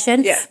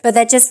session. But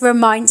they're just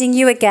reminding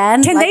you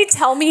again. Can they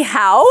tell me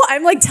how?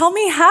 I'm like, tell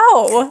me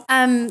how.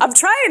 I'm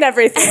trying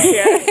everything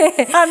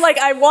here. I'm like,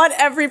 I want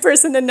every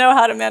person to know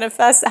how to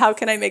manifest. How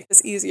can I make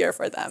this easier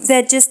for them?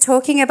 They're just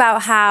talking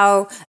about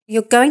how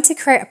you're going to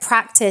create a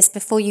practice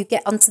before you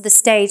get onto the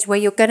stage where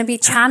you're going to be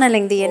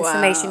channeling the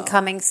information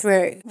coming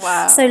through.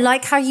 Wow. So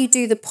like how you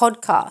do the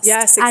podcast.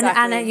 Yes,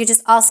 exactly. And you're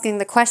just asking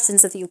the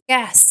questions of your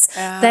guests.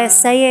 They're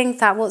saying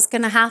that what's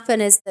going to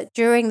happen is that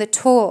during the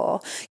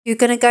tour, you're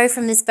going to go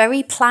from this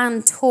very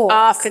planned tour.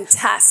 Oh,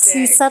 fantastic.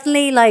 To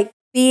suddenly like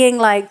being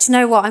like, do you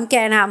know what? I'm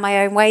getting out of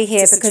my own way here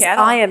Just because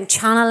I am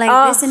channeling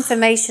this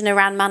information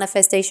around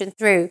manifestation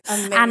through.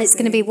 Amazing. And it's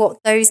going to be what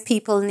those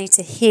people need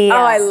to hear. Oh,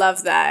 I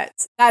love that.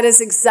 That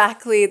is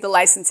exactly the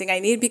licensing I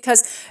need,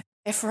 because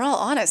if we're all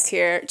honest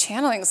here,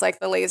 channeling is like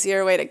the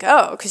lazier way to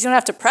go because you don't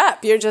have to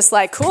prep. You're just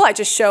like, cool, I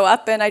just show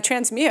up and I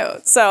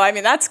transmute. So, I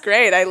mean, that's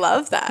great. I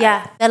love that.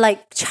 Yeah. They're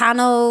like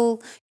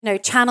channel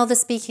the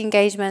speaking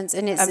engagements,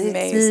 and it's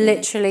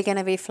literally going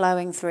to be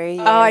flowing through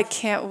you. Oh, I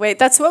can't wait.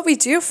 That's what we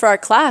do for our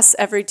class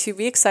every 2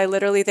 weeks.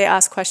 They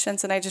ask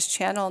questions and I just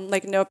channel,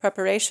 like no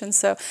preparation.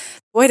 So,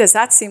 boy, does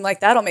that seem like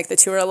that'll make the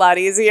tour a lot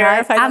easier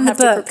if I don't have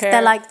to prepare.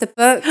 They're like the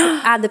book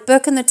and the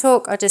book and the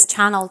talk are just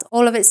channeled.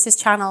 All of it's just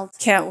channeled.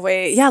 Can't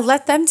wait. Yeah,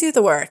 let them do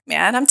the work,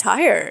 man. I'm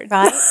tired.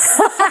 Right.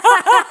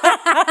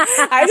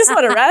 I just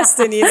want to rest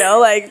and,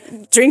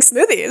 like drink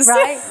smoothies.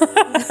 Right.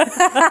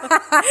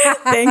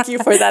 Thank you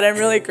for that. I'm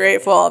really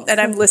grateful.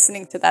 And I'm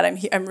listening to that.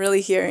 I'm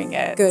really hearing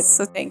it. Good.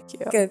 So thank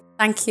you. Good.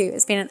 Thank you.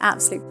 It's been an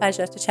absolute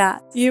pleasure to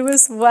chat. You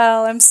as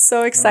well. I'm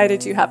so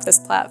excited you have this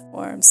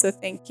platform. So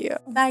thank you.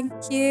 Thank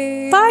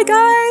you. Bye,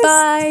 guys.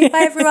 Bye.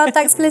 Bye, everyone.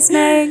 Thanks for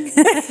listening.